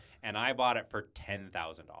 Yeah. and I bought it for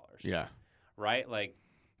 $10,000. Yeah. Right? Like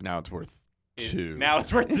Now it's worth two. now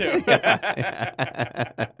it's worth two.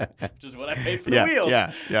 Which is what I paid for the wheels.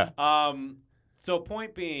 Yeah. So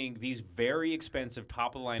point being, these very expensive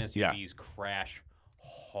top of the line Yeah. SUVs crash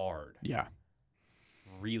hard, Yeah.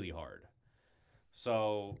 really hard.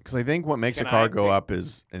 So Because I think what makes a Can car I go pick- up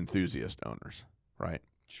is enthusiast owners, right?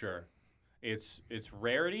 sure, it's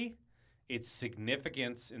rarity, it's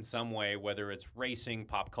significance in some way, whether it's racing,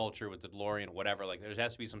 pop culture with the DeLorean, whatever. Like there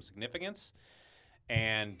has to be some significance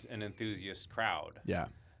and an enthusiast crowd. Yeah.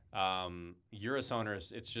 Urus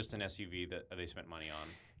owners, it's just an SUV that they spent money on.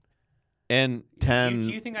 And Do 10.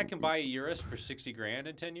 you think I can buy a Urus for $60,000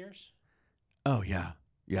 in 10 years? Oh, yeah.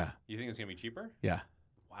 Yeah. You think it's gonna be cheaper? Yeah.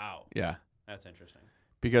 Wow, Yeah. that's interesting.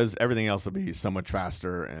 Because everything else will be so much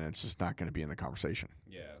faster and it's just not going to be in the conversation.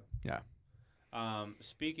 Yeah. Yeah.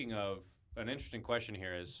 Speaking of, an interesting question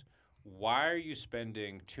here is, why are you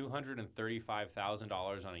spending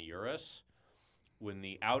 $235,000 on a Urus when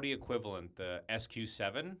the Audi equivalent, the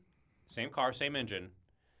SQ7, same car, same engine,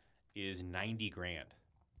 is $90,000?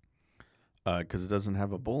 Because it doesn't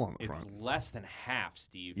have a bull on the It's front. less than half,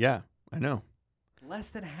 Steve. Yeah, I know. Less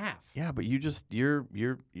than half. Yeah, but you're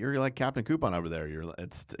like Captain Coupon over there. You're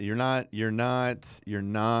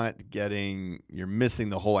missing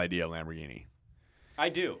the whole idea of Lamborghini. I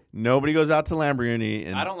do. Nobody goes out to Lamborghini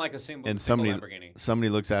and I don't like a single somebody- Lamborghini. somebody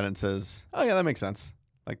looks at it and says, "Oh yeah, that makes sense."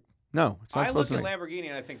 Like, no, it's not I supposed look to at make. Lamborghini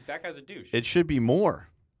and I think that guy's a douche. It should be more.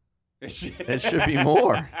 It should be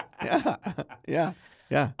more.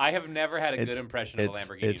 Yeah. I have never had a good It's- impression of a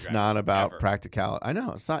Lamborghini It's driver, not about ever. practicality. I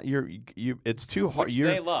know it's not. It's too hard. Which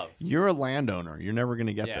they love. You're a landowner. You're never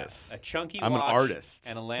gonna get Yeah, this. a chunky I'm an watch artist.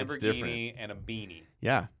 and a It's different. Lamborghini and a beanie.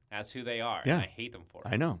 Yeah, That's who they are. Yeah. And I hate them for it.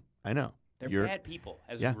 I know. They're You're- bad people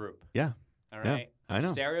as Yeah. a group. Yeah. All Yeah. right. I I'm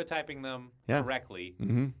know. stereotyping them Yeah. correctly.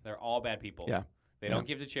 Mm-hmm. They're all bad people. Yeah. They Yeah. don't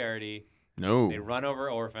give to charity. No. They run over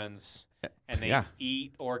orphans, and they Yeah.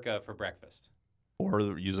 eat orca for breakfast Or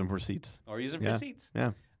use them for seats. or use them Yeah. for seats.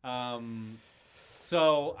 Yeah.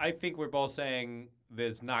 So I think we're both saying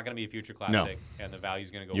there's not going to be a future classic, and the value's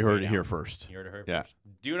going to go. You way heard it down. here first. You heard it here Yeah. first.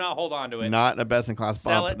 Do not hold on to it. Not a best in class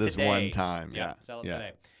Sell bump it this today. one time. Yeah, Yeah. sell it Yeah.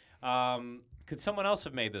 today. Could someone else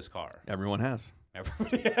have made this car? Everyone has.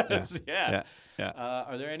 Everybody has. Yeah. Yeah.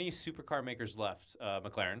 Are there any supercar makers left?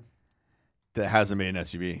 McLaren. That hasn't made an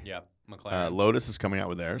SUV. Yep. McLaren. Lotus is coming out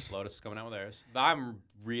with theirs. Lotus is coming out with theirs. I'm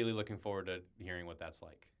really looking forward to hearing what that's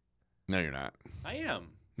like. No, you're not. I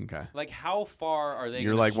am. Okay. Like, how far are they?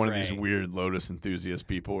 You're gonna like one of these stray? weird Lotus enthusiast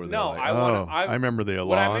people. Where they're No, like, I I remember the Elan.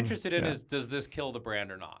 What I'm interested in Yeah. is, does this kill the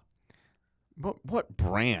brand or not? What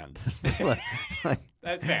brand? Like,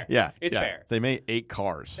 That's fair. yeah, It's yeah. fair. They made 8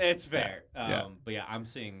 cars. It's fair. Yeah. But yeah, I'm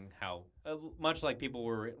seeing how, much like people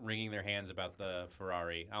were wringing their hands about the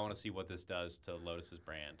Ferrari, I want to see what this does to Lotus's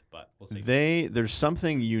brand, but we'll see. There's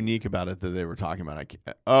something unique about it that they were talking about.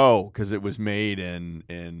 Because it was made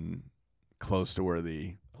in close to where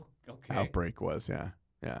the Okay. outbreak was. Yeah.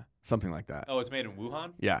 Yeah, something like that. Oh, it's made in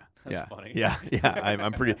Wuhan? Yeah, That's yeah, funny. yeah, yeah.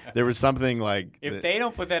 I'm pretty. There was something like If they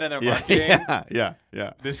don't put that in their yeah, marketing,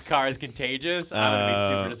 yeah. this car is contagious, I'm gonna be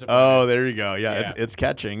super disappointed. Oh, there you go. Yeah, Yeah. it's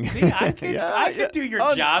catching. See, I could do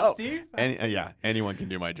your job, Steve. Yeah, anyone can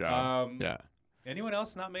do my job. Yeah. Anyone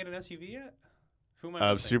else not made an SUV yet? Who am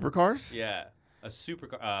I missing? Supercars? Yeah, a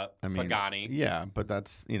supercar. I mean, Pagani. Yeah, but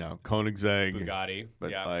that's Koenigsegg. Bugatti. But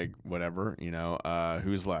yeah. like whatever.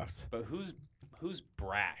 Who's left? But who's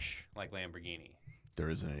brash like Lamborghini? There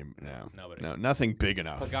isn't any. No. Nobody. No, nothing big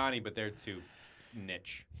enough. Pagani, but they're too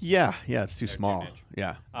niche. Yeah, it's too They're small. too niche.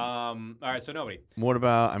 Yeah. All right, so nobody. What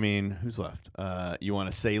about? I mean, who's left? You want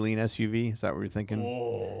a saline SUV? Is that what you're thinking?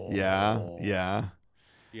 Oh. Yeah.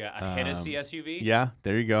 Yeah, a Hennessy SUV. Yeah,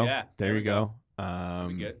 there you go. Yeah, there you go.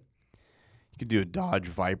 Be good. You could do a Dodge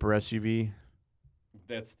Viper SUV.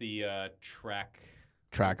 That's the Trackhawk,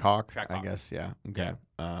 Trackhawk. I guess. Yeah. Okay.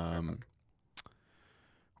 Yeah.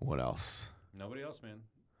 What else? Nobody else, man.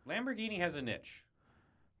 Lamborghini has a niche.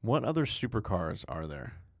 What other supercars are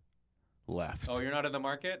there left? Oh, you're not in the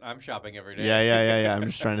market? I'm shopping every day. Yeah. I'm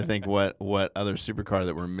just trying to think what other supercar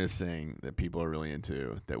that we're missing that people are really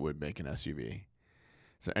into that would make an SUV.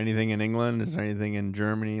 Is there anything in England? Is there anything in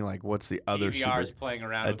Germany? Like, what's the other TVR is playing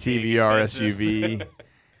around a with TVR being in SUV?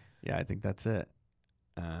 Yeah, I think that's it.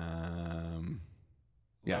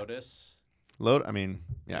 Yeah. Lotus. I mean,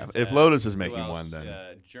 yeah. There's, If Lotus is who making else? one,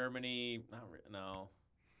 then Germany. No,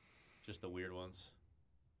 just the weird ones.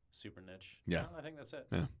 Super niche. Yeah. No, I think that's it.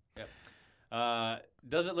 Yeah.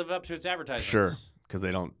 Does it live up to its advertisements? Sure, because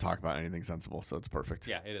they don't talk about anything sensible, so it's perfect.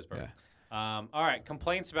 Yeah, it is perfect. All right.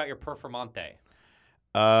 Complaints about your Performante.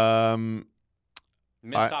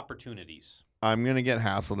 Missed opportunities. I'm gonna get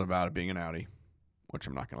hassled about it being an Audi, which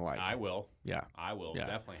I'm not gonna like. I will. Yeah. I will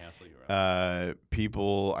definitely hassle you.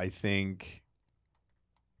 People, I think.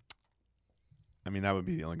 I mean, that would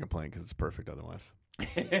be the only complaint because it's perfect otherwise.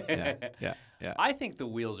 Yeah. I think the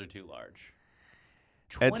wheels are too large.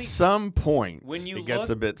 At some point, it gets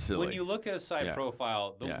a bit silly. When you look at a side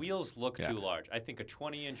profile, the wheels look too large. I think a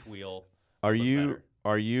 20-inch wheel. Are look you better.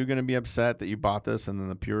 Are you going to be upset that you bought this and then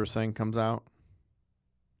the Pure thing comes out?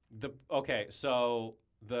 So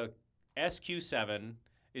the SQ7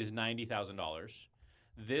 is $90,000.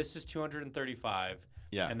 This is $235,000.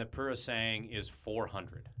 Yeah. And the Purasang is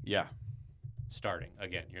 $400,000. Yeah. Starting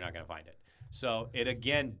again, you're not going to find it. So it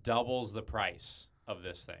again doubles the price of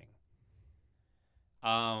this thing.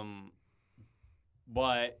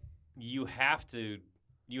 But you have to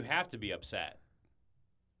be upset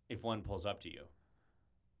if one pulls up to you.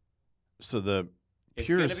 So the It's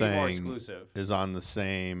Pure going to be more thing exclusive. is on the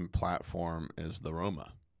same platform as the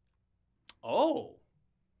Roma. Oh.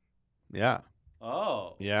 Yeah.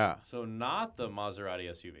 Oh. Yeah. So not the Maserati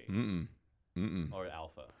SUV. Or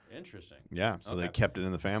Alpha. Interesting. Yeah. So they kept it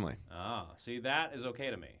in the family. Ah, see, that is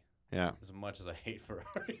okay to me. Yeah. As much as I hate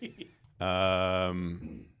Ferrari.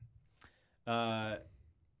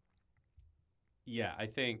 Yeah, I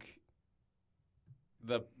think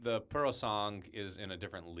the Purasang is in a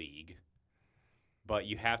different league, but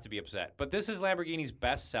you have to be upset. But this is Lamborghini's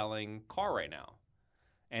best-selling car right now,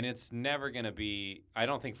 and it's never going to be. I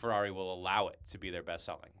don't think Ferrari will allow it to be their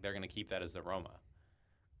best-selling. They're going to keep that as the Roma,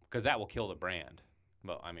 because that will kill the brand.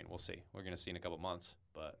 Well, I mean, we'll see. We're going to see in a couple months,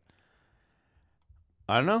 but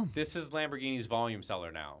I don't know. This is Lamborghini's volume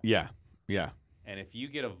seller now. Yeah. And if you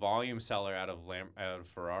get a volume seller out of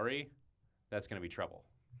Ferrari, that's going to be trouble.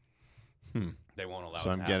 They won't allow it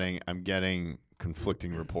to happen. I'm getting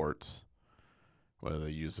conflicting reports whether they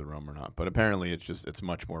use the Rome or not. But apparently it's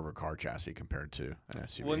much more of a car chassis compared to an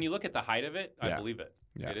SUV. When you look at the height of it, I believe it.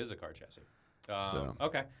 Yeah. It is a car chassis.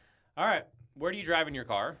 Okay. All right. Where do you drive in your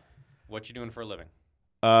car? What you doing for a living?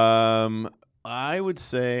 I would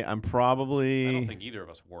say I'm probably. I don't think either of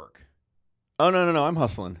us work. Oh no! I'm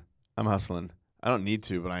hustling. I don't need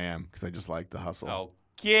to, but I am because I just like the hustle. Oh,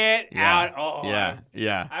 get out! Oh,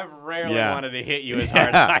 yeah. I've rarely wanted to hit you as hard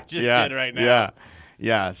as I just did right now.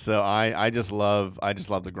 Yeah. So I just love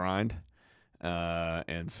the grind,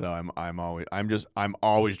 and so I'm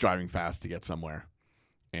always driving fast to get somewhere,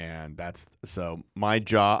 and that's so my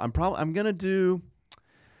job.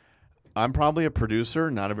 I'm probably a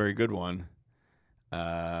producer, not a very good one.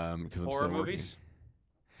 Because horror movies.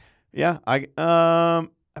 Yeah, I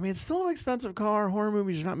mean, it's still an expensive car. Horror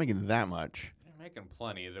movies, you're not making that much. You're making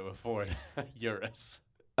plenty to afford Urus.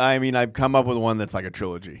 I mean, I've come up with one that's like a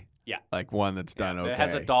trilogy. Yeah. Like one that's done okay. It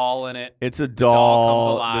has a doll in it. It's a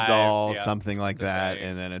doll. The doll, something like that. Okay.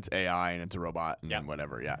 And then it's AI and it's a robot and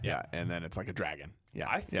whatever. Yeah. And then it's like a dragon. Yeah.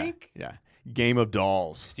 I think. Yeah. Game of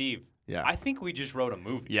Dolls. Steve. Yeah. I think we just wrote a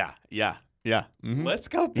movie. Yeah. Yeah. Mm-hmm. Let's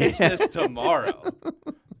go pitch this tomorrow.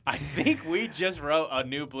 I think we just wrote a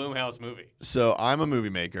new Blumhouse movie. So I'm a movie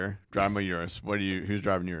maker, driving my Urus. Who's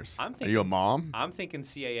driving yours? Are you a mom? I'm thinking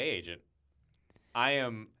CAA agent. I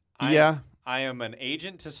am an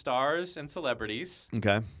agent to stars and celebrities.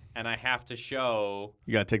 Okay. And I have to show.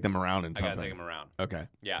 You gotta take them around in something. I gotta take them around. Okay.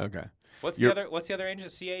 Yeah. Okay. What's the other agent?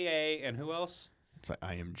 CAA and who else? It's like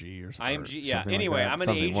IMG or something. IMG. Yeah. Anyway, like I'm an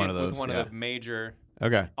agent with one of the major.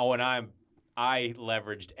 Okay. Oh, and I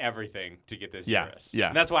leveraged everything to get this Urus. Yeah.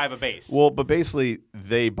 And that's why I have a base. Well, but basically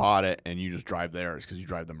they bought it and you just drive theirs because you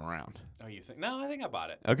drive them around. Oh, you think? No, I think I bought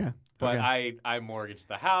it. Okay. But I mortgaged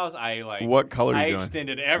the house. What color are you doing? I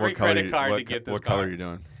extended every credit card to get this car. What color are you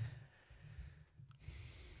doing?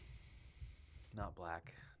 Not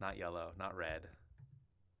black, not yellow, not red.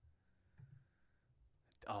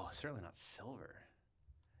 Oh, certainly not silver.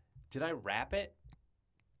 Did I wrap it?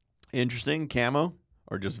 Interesting. Camo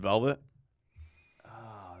or just velvet?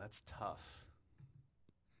 Oh, that's tough.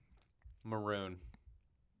 Maroon.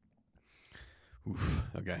 Oof.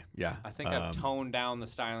 Okay. Yeah. I think I've toned down the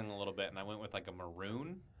styling a little bit, and I went with like a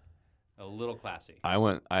maroon, a little classy.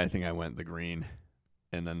 I think I went the green,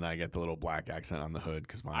 and then I get the little black accent on the hood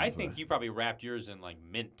because mine. I think you probably wrapped yours in like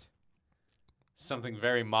mint, something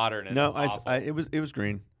very modern. And no, awful. it was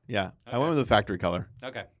green. Yeah, okay. I went with the factory color.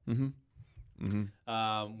 Okay. Mm-hmm.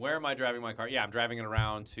 Mm-hmm. Where am I driving my car? Yeah, I'm driving it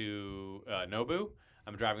around to Nobu.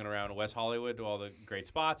 I'm driving it around West Hollywood to all the great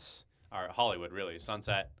spots. Or Hollywood, really,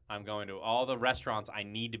 Sunset. I'm going to all the restaurants I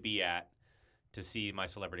need to be at to see my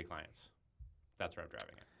celebrity clients. That's where I'm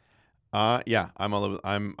driving it. Yeah,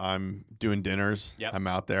 I'm doing dinners. Yep. I'm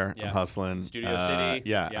out there. Yep. I'm hustling. Studio City.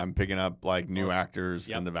 Yeah, Yep. I'm picking up like new actors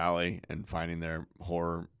Yep. in the Valley and finding their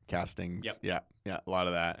horror castings. Yep. Yeah, a lot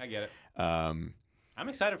of that. I get it. Um, I'm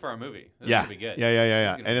excited for our movie. This is yeah, gonna be good.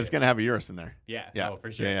 Yeah. It's And it's gonna have a Urus in there. Yeah. Yeah. Oh,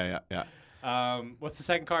 for sure. Yeah. What's the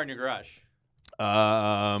second car in your garage?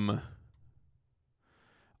 I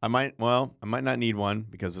might not need one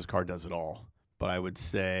because this car does it all. But I would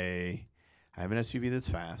say I have an SUV that's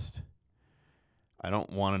fast. I don't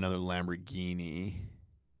want another Lamborghini.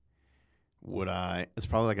 Would I? It's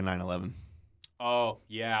probably like a 911. Oh,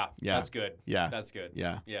 yeah. Yeah. That's good. Yeah. That's good.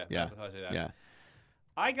 Yeah. Yeah. Yeah. I'll say that. Yeah.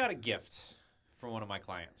 I got a gift from one of my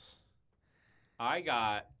clients. I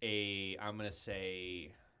got I'm going to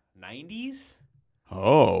say 90s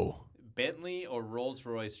Oh. Bentley or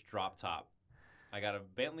Rolls-Royce drop top. I got a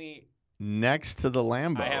Bentley. Next to the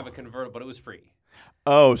Lambo. I have a convertible, but it was free.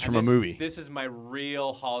 Oh, it's from a movie. This is my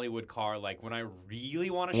real Hollywood car. Like when I really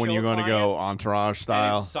want to show when you're going to go Entourage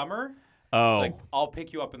style. And it's summer. Oh. It's like, I'll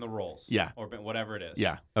pick you up in the Rolls. Yeah. Or whatever it is.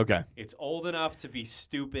 Yeah. Okay. It's old enough to be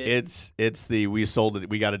stupid. It's the we sold it.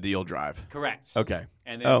 We got a deal drive. Correct. Okay.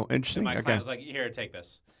 And then, interesting. And my okay. client was like, here, take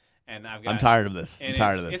this. And I'm tired of this. And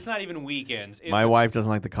it's not even weekends. My wife doesn't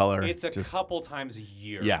like the color. It's a couple times a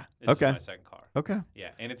year. Yeah. This okay. is my second car. Okay.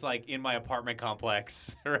 Yeah. And it's like in my apartment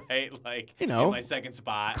complex, right? Like, in my second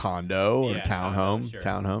spot. Condo or townhome. Sure.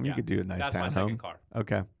 Townhome. Yeah. You could do a nice That's townhome. That's my second car.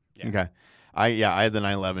 Okay. Yeah. Okay. I had the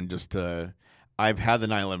 911 I've had the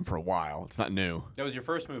 911 for a while. It's not new. That was your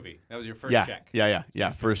first movie. That was your first check. Yeah.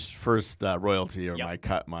 First royalty or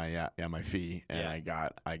Yep. my fee, and Yeah.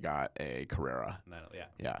 I got a Carrera.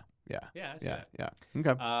 Yeah. I see that. Yeah.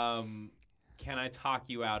 Okay. Can I talk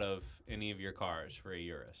you out of any of your cars for a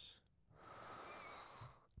Urus?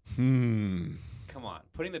 Come on.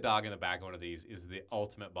 Putting the dog in the back of one of these is the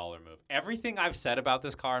ultimate baller move. Everything I've said about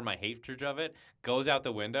this car and my hatred of it goes out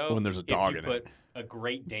the window when there's a dog if you in put a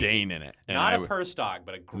Great Dane. Dane in it. And Not a purse dog,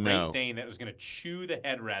 but a Great Dane that was going to chew the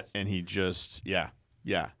headrest. And he just, yeah.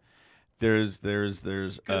 There's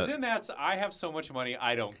because then I have so much money,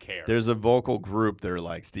 I don't care. There's a vocal group. They're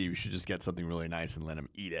like, Steve, you should just get something really nice and let him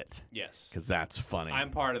eat it. Yes, because that's funny.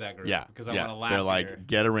 I'm part of that group. Yeah, because I want to laugh. They're like, here.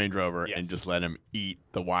 get a Range Rover and just let him eat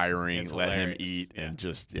the wiring. It's let hilarious. him eat and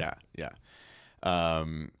just I'm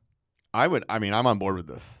on board with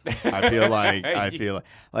this. I feel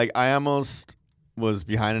like I almost was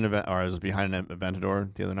behind an event, or I was behind an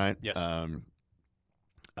Aventador the other night. Yes.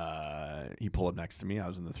 He pulled up next to me. I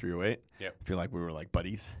was in the 308. Yep. I feel like we were like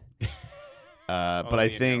buddies. But I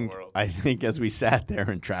think as we sat there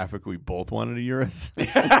in traffic, we both wanted a Urus.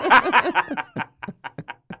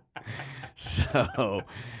 So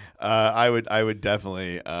I would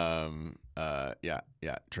definitely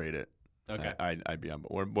trade it. Okay. I'd be on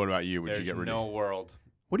board. What about you? Would you get rid of no world.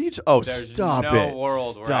 What do you? There's Stop it! no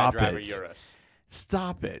world where Stop I drive it! a Urus.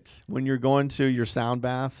 Stop it! When you're going to your sound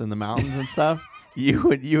baths in the mountains and stuff, You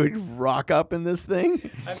would rock up in this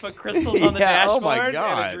thing? I put crystals on the dashboard oh my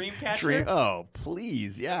God. and a dream catcher. Oh,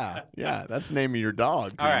 please. Yeah. Yeah. That's the name of your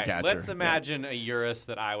dog, All right, Dreamcatcher. let's imagine a Urus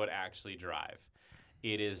that I would actually drive.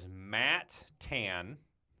 It is matte tan.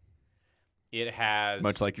 It has...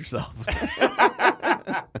 Much like yourself.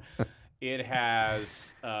 It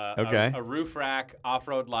has a roof rack,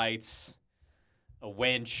 off-road lights, a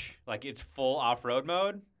winch. Like, it's full off-road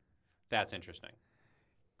mode. That's interesting.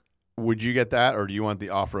 Would you get that, or do you want the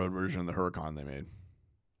off-road version of the Huracan they made?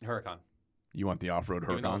 Huracan. You want the off-road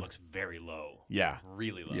Huracan? Even though it looks very low. Yeah.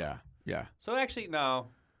 Really low. Yeah. Yeah. So actually, no.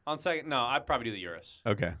 On second, no, I'd probably do the Urus.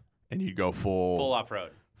 Okay. And you'd go full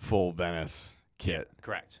off-road. Full Venice kit.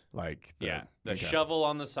 Correct. Like the shovel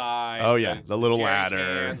on the side. Oh, yeah. The little jerry ladder.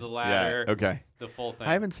 Cans, the ladder. Yeah. Okay. The full thing.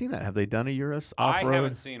 I haven't seen that. Have they done a Urus off-road? I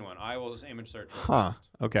haven't seen one. I will just image search. Huh.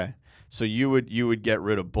 Okay. So you would get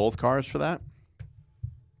rid of both cars for that?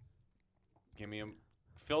 Give me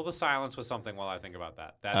fill the silence with something while I think about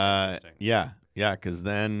that. That's interesting. Yeah. Yeah, because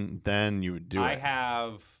then you would do it. I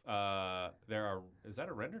have is that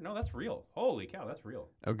a render? No, that's real. Holy cow, that's real.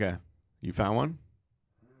 Okay. You found one?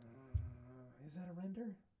 Is that a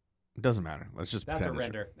render? It doesn't matter. Let's just That's pretend a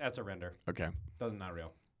render. That's a render. Okay. Not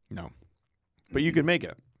real. No. But you could make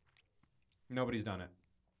it. Nobody's done it.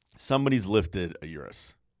 Somebody's lifted a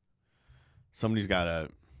Urus. Somebody's got a...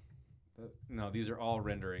 No, these are all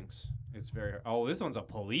renderings. It's very... Oh, this one's a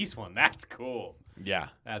police one. That's cool. Yeah.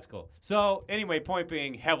 That's cool. So, anyway, point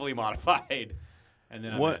being, heavily modified. And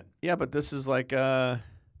then I'm in. Yeah, but this is like... there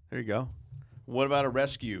you go. What about a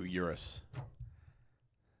rescue Urus?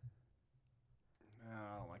 No,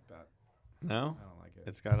 I don't like that. No? I don't like it.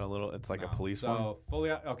 It's got a little... It's like a police one? So,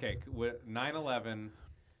 fully... Okay, with 911...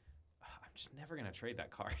 I'm just never going to trade that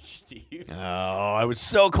car, Steve. Oh, I was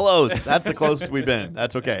so close. That's the closest we've been.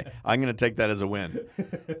 That's okay. I'm going to take that as a win.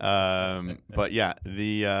 But yeah,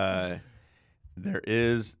 they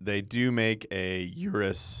do make a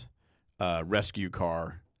Urus rescue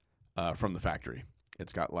car from the factory.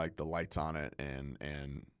 It's got like the lights on it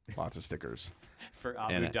and lots of stickers. For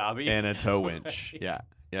Abu Dhabi? And a tow winch. Yeah.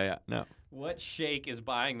 No. What sheikh is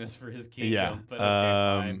buying this for his kingdom? Yeah. But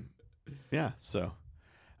okay, fine. Yeah, so...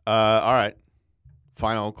 all right.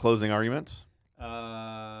 Final closing arguments.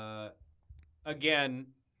 Again,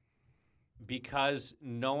 because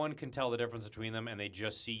no one can tell the difference between them and they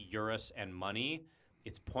just see Urus and money,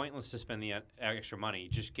 it's pointless to spend the extra money.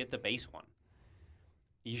 Just get the base one.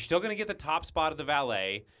 You're still going to get the top spot of the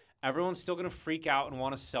valet. Everyone's still going to freak out and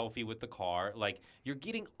want a selfie with the car. Like, you're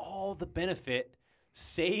getting all the benefit.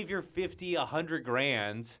 Save your 50, 100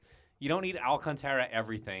 grand. You don't need Alcantara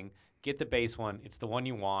everything. Get the base one. It's the one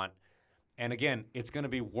you want. And again, it's going to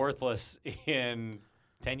be worthless in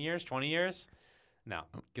 10 years, 20 years. No,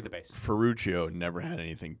 get the base. Ferruccio never had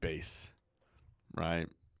anything base, right?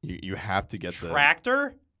 You have to get the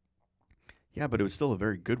tractor. Yeah, but it was still a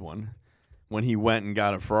very good one. When he went and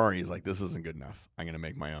got a Ferrari, he's like, this isn't good enough. I'm going to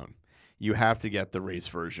make my own. You have to get the race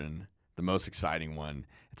version, the most exciting one.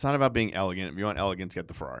 It's not about being elegant. If you want elegance, get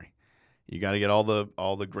the Ferrari. You got to get all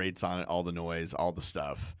the grates on it, all the noise, all the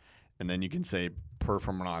stuff. And then you can say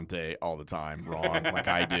performante all the time wrong, like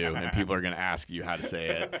I do, and people are going to ask you how to say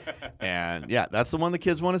it. And, yeah, that's the one the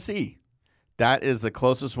kids want to see. That is the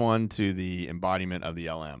closest one to the embodiment of the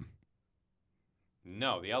LM.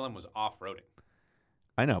 No, the LM was off-roading.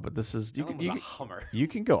 I know, but this is... The LM was a Hummer. You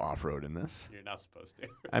can go off-road in this. You're not supposed to.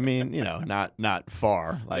 I mean, not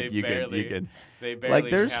far. Like They you barely could. Like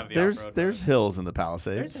there's hills in the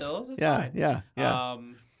Palisades. There's hills. It's yeah, fine. yeah.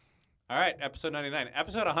 All right, episode 99.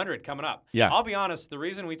 Episode 100 coming up. Yeah. I'll be honest, the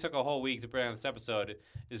reason we took a whole week to put on this episode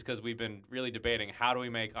is because we've been really debating how do we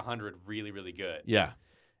make 100 really, really good. Yeah.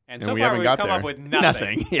 And so far we've come up with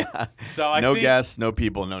nothing. Yeah. So I no think guests, no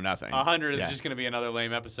people, no nothing. 100 is just going to be another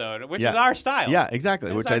lame episode, which is our style. Yeah, exactly.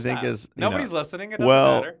 It's which our I think style. is Nobody's listening. It doesn't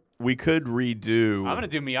matter. We could redo. I'm going to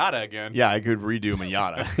do Miata again. Yeah, I could redo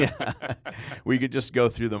Miata. Yeah. We could just go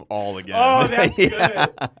through them all again. Oh, that's good.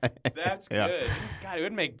 That's Yeah. good. God, it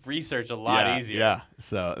would make research a lot easier. Yeah.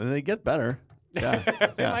 So and they get better.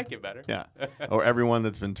 Yeah. They might get better. Yeah. Or everyone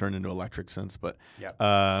that's been turned into electric since. But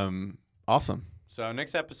awesome. So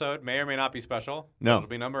next episode may or may not be special. No. It'll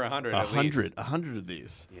be number 100. 100 of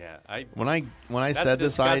these. Yeah. When I that's said a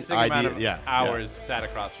this disgusting amount idea, of hours sat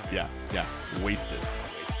across from you. Yeah. Wasted.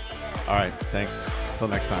 All right. Thanks. Until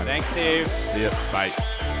next time. Thanks, Steve. See ya. Bye.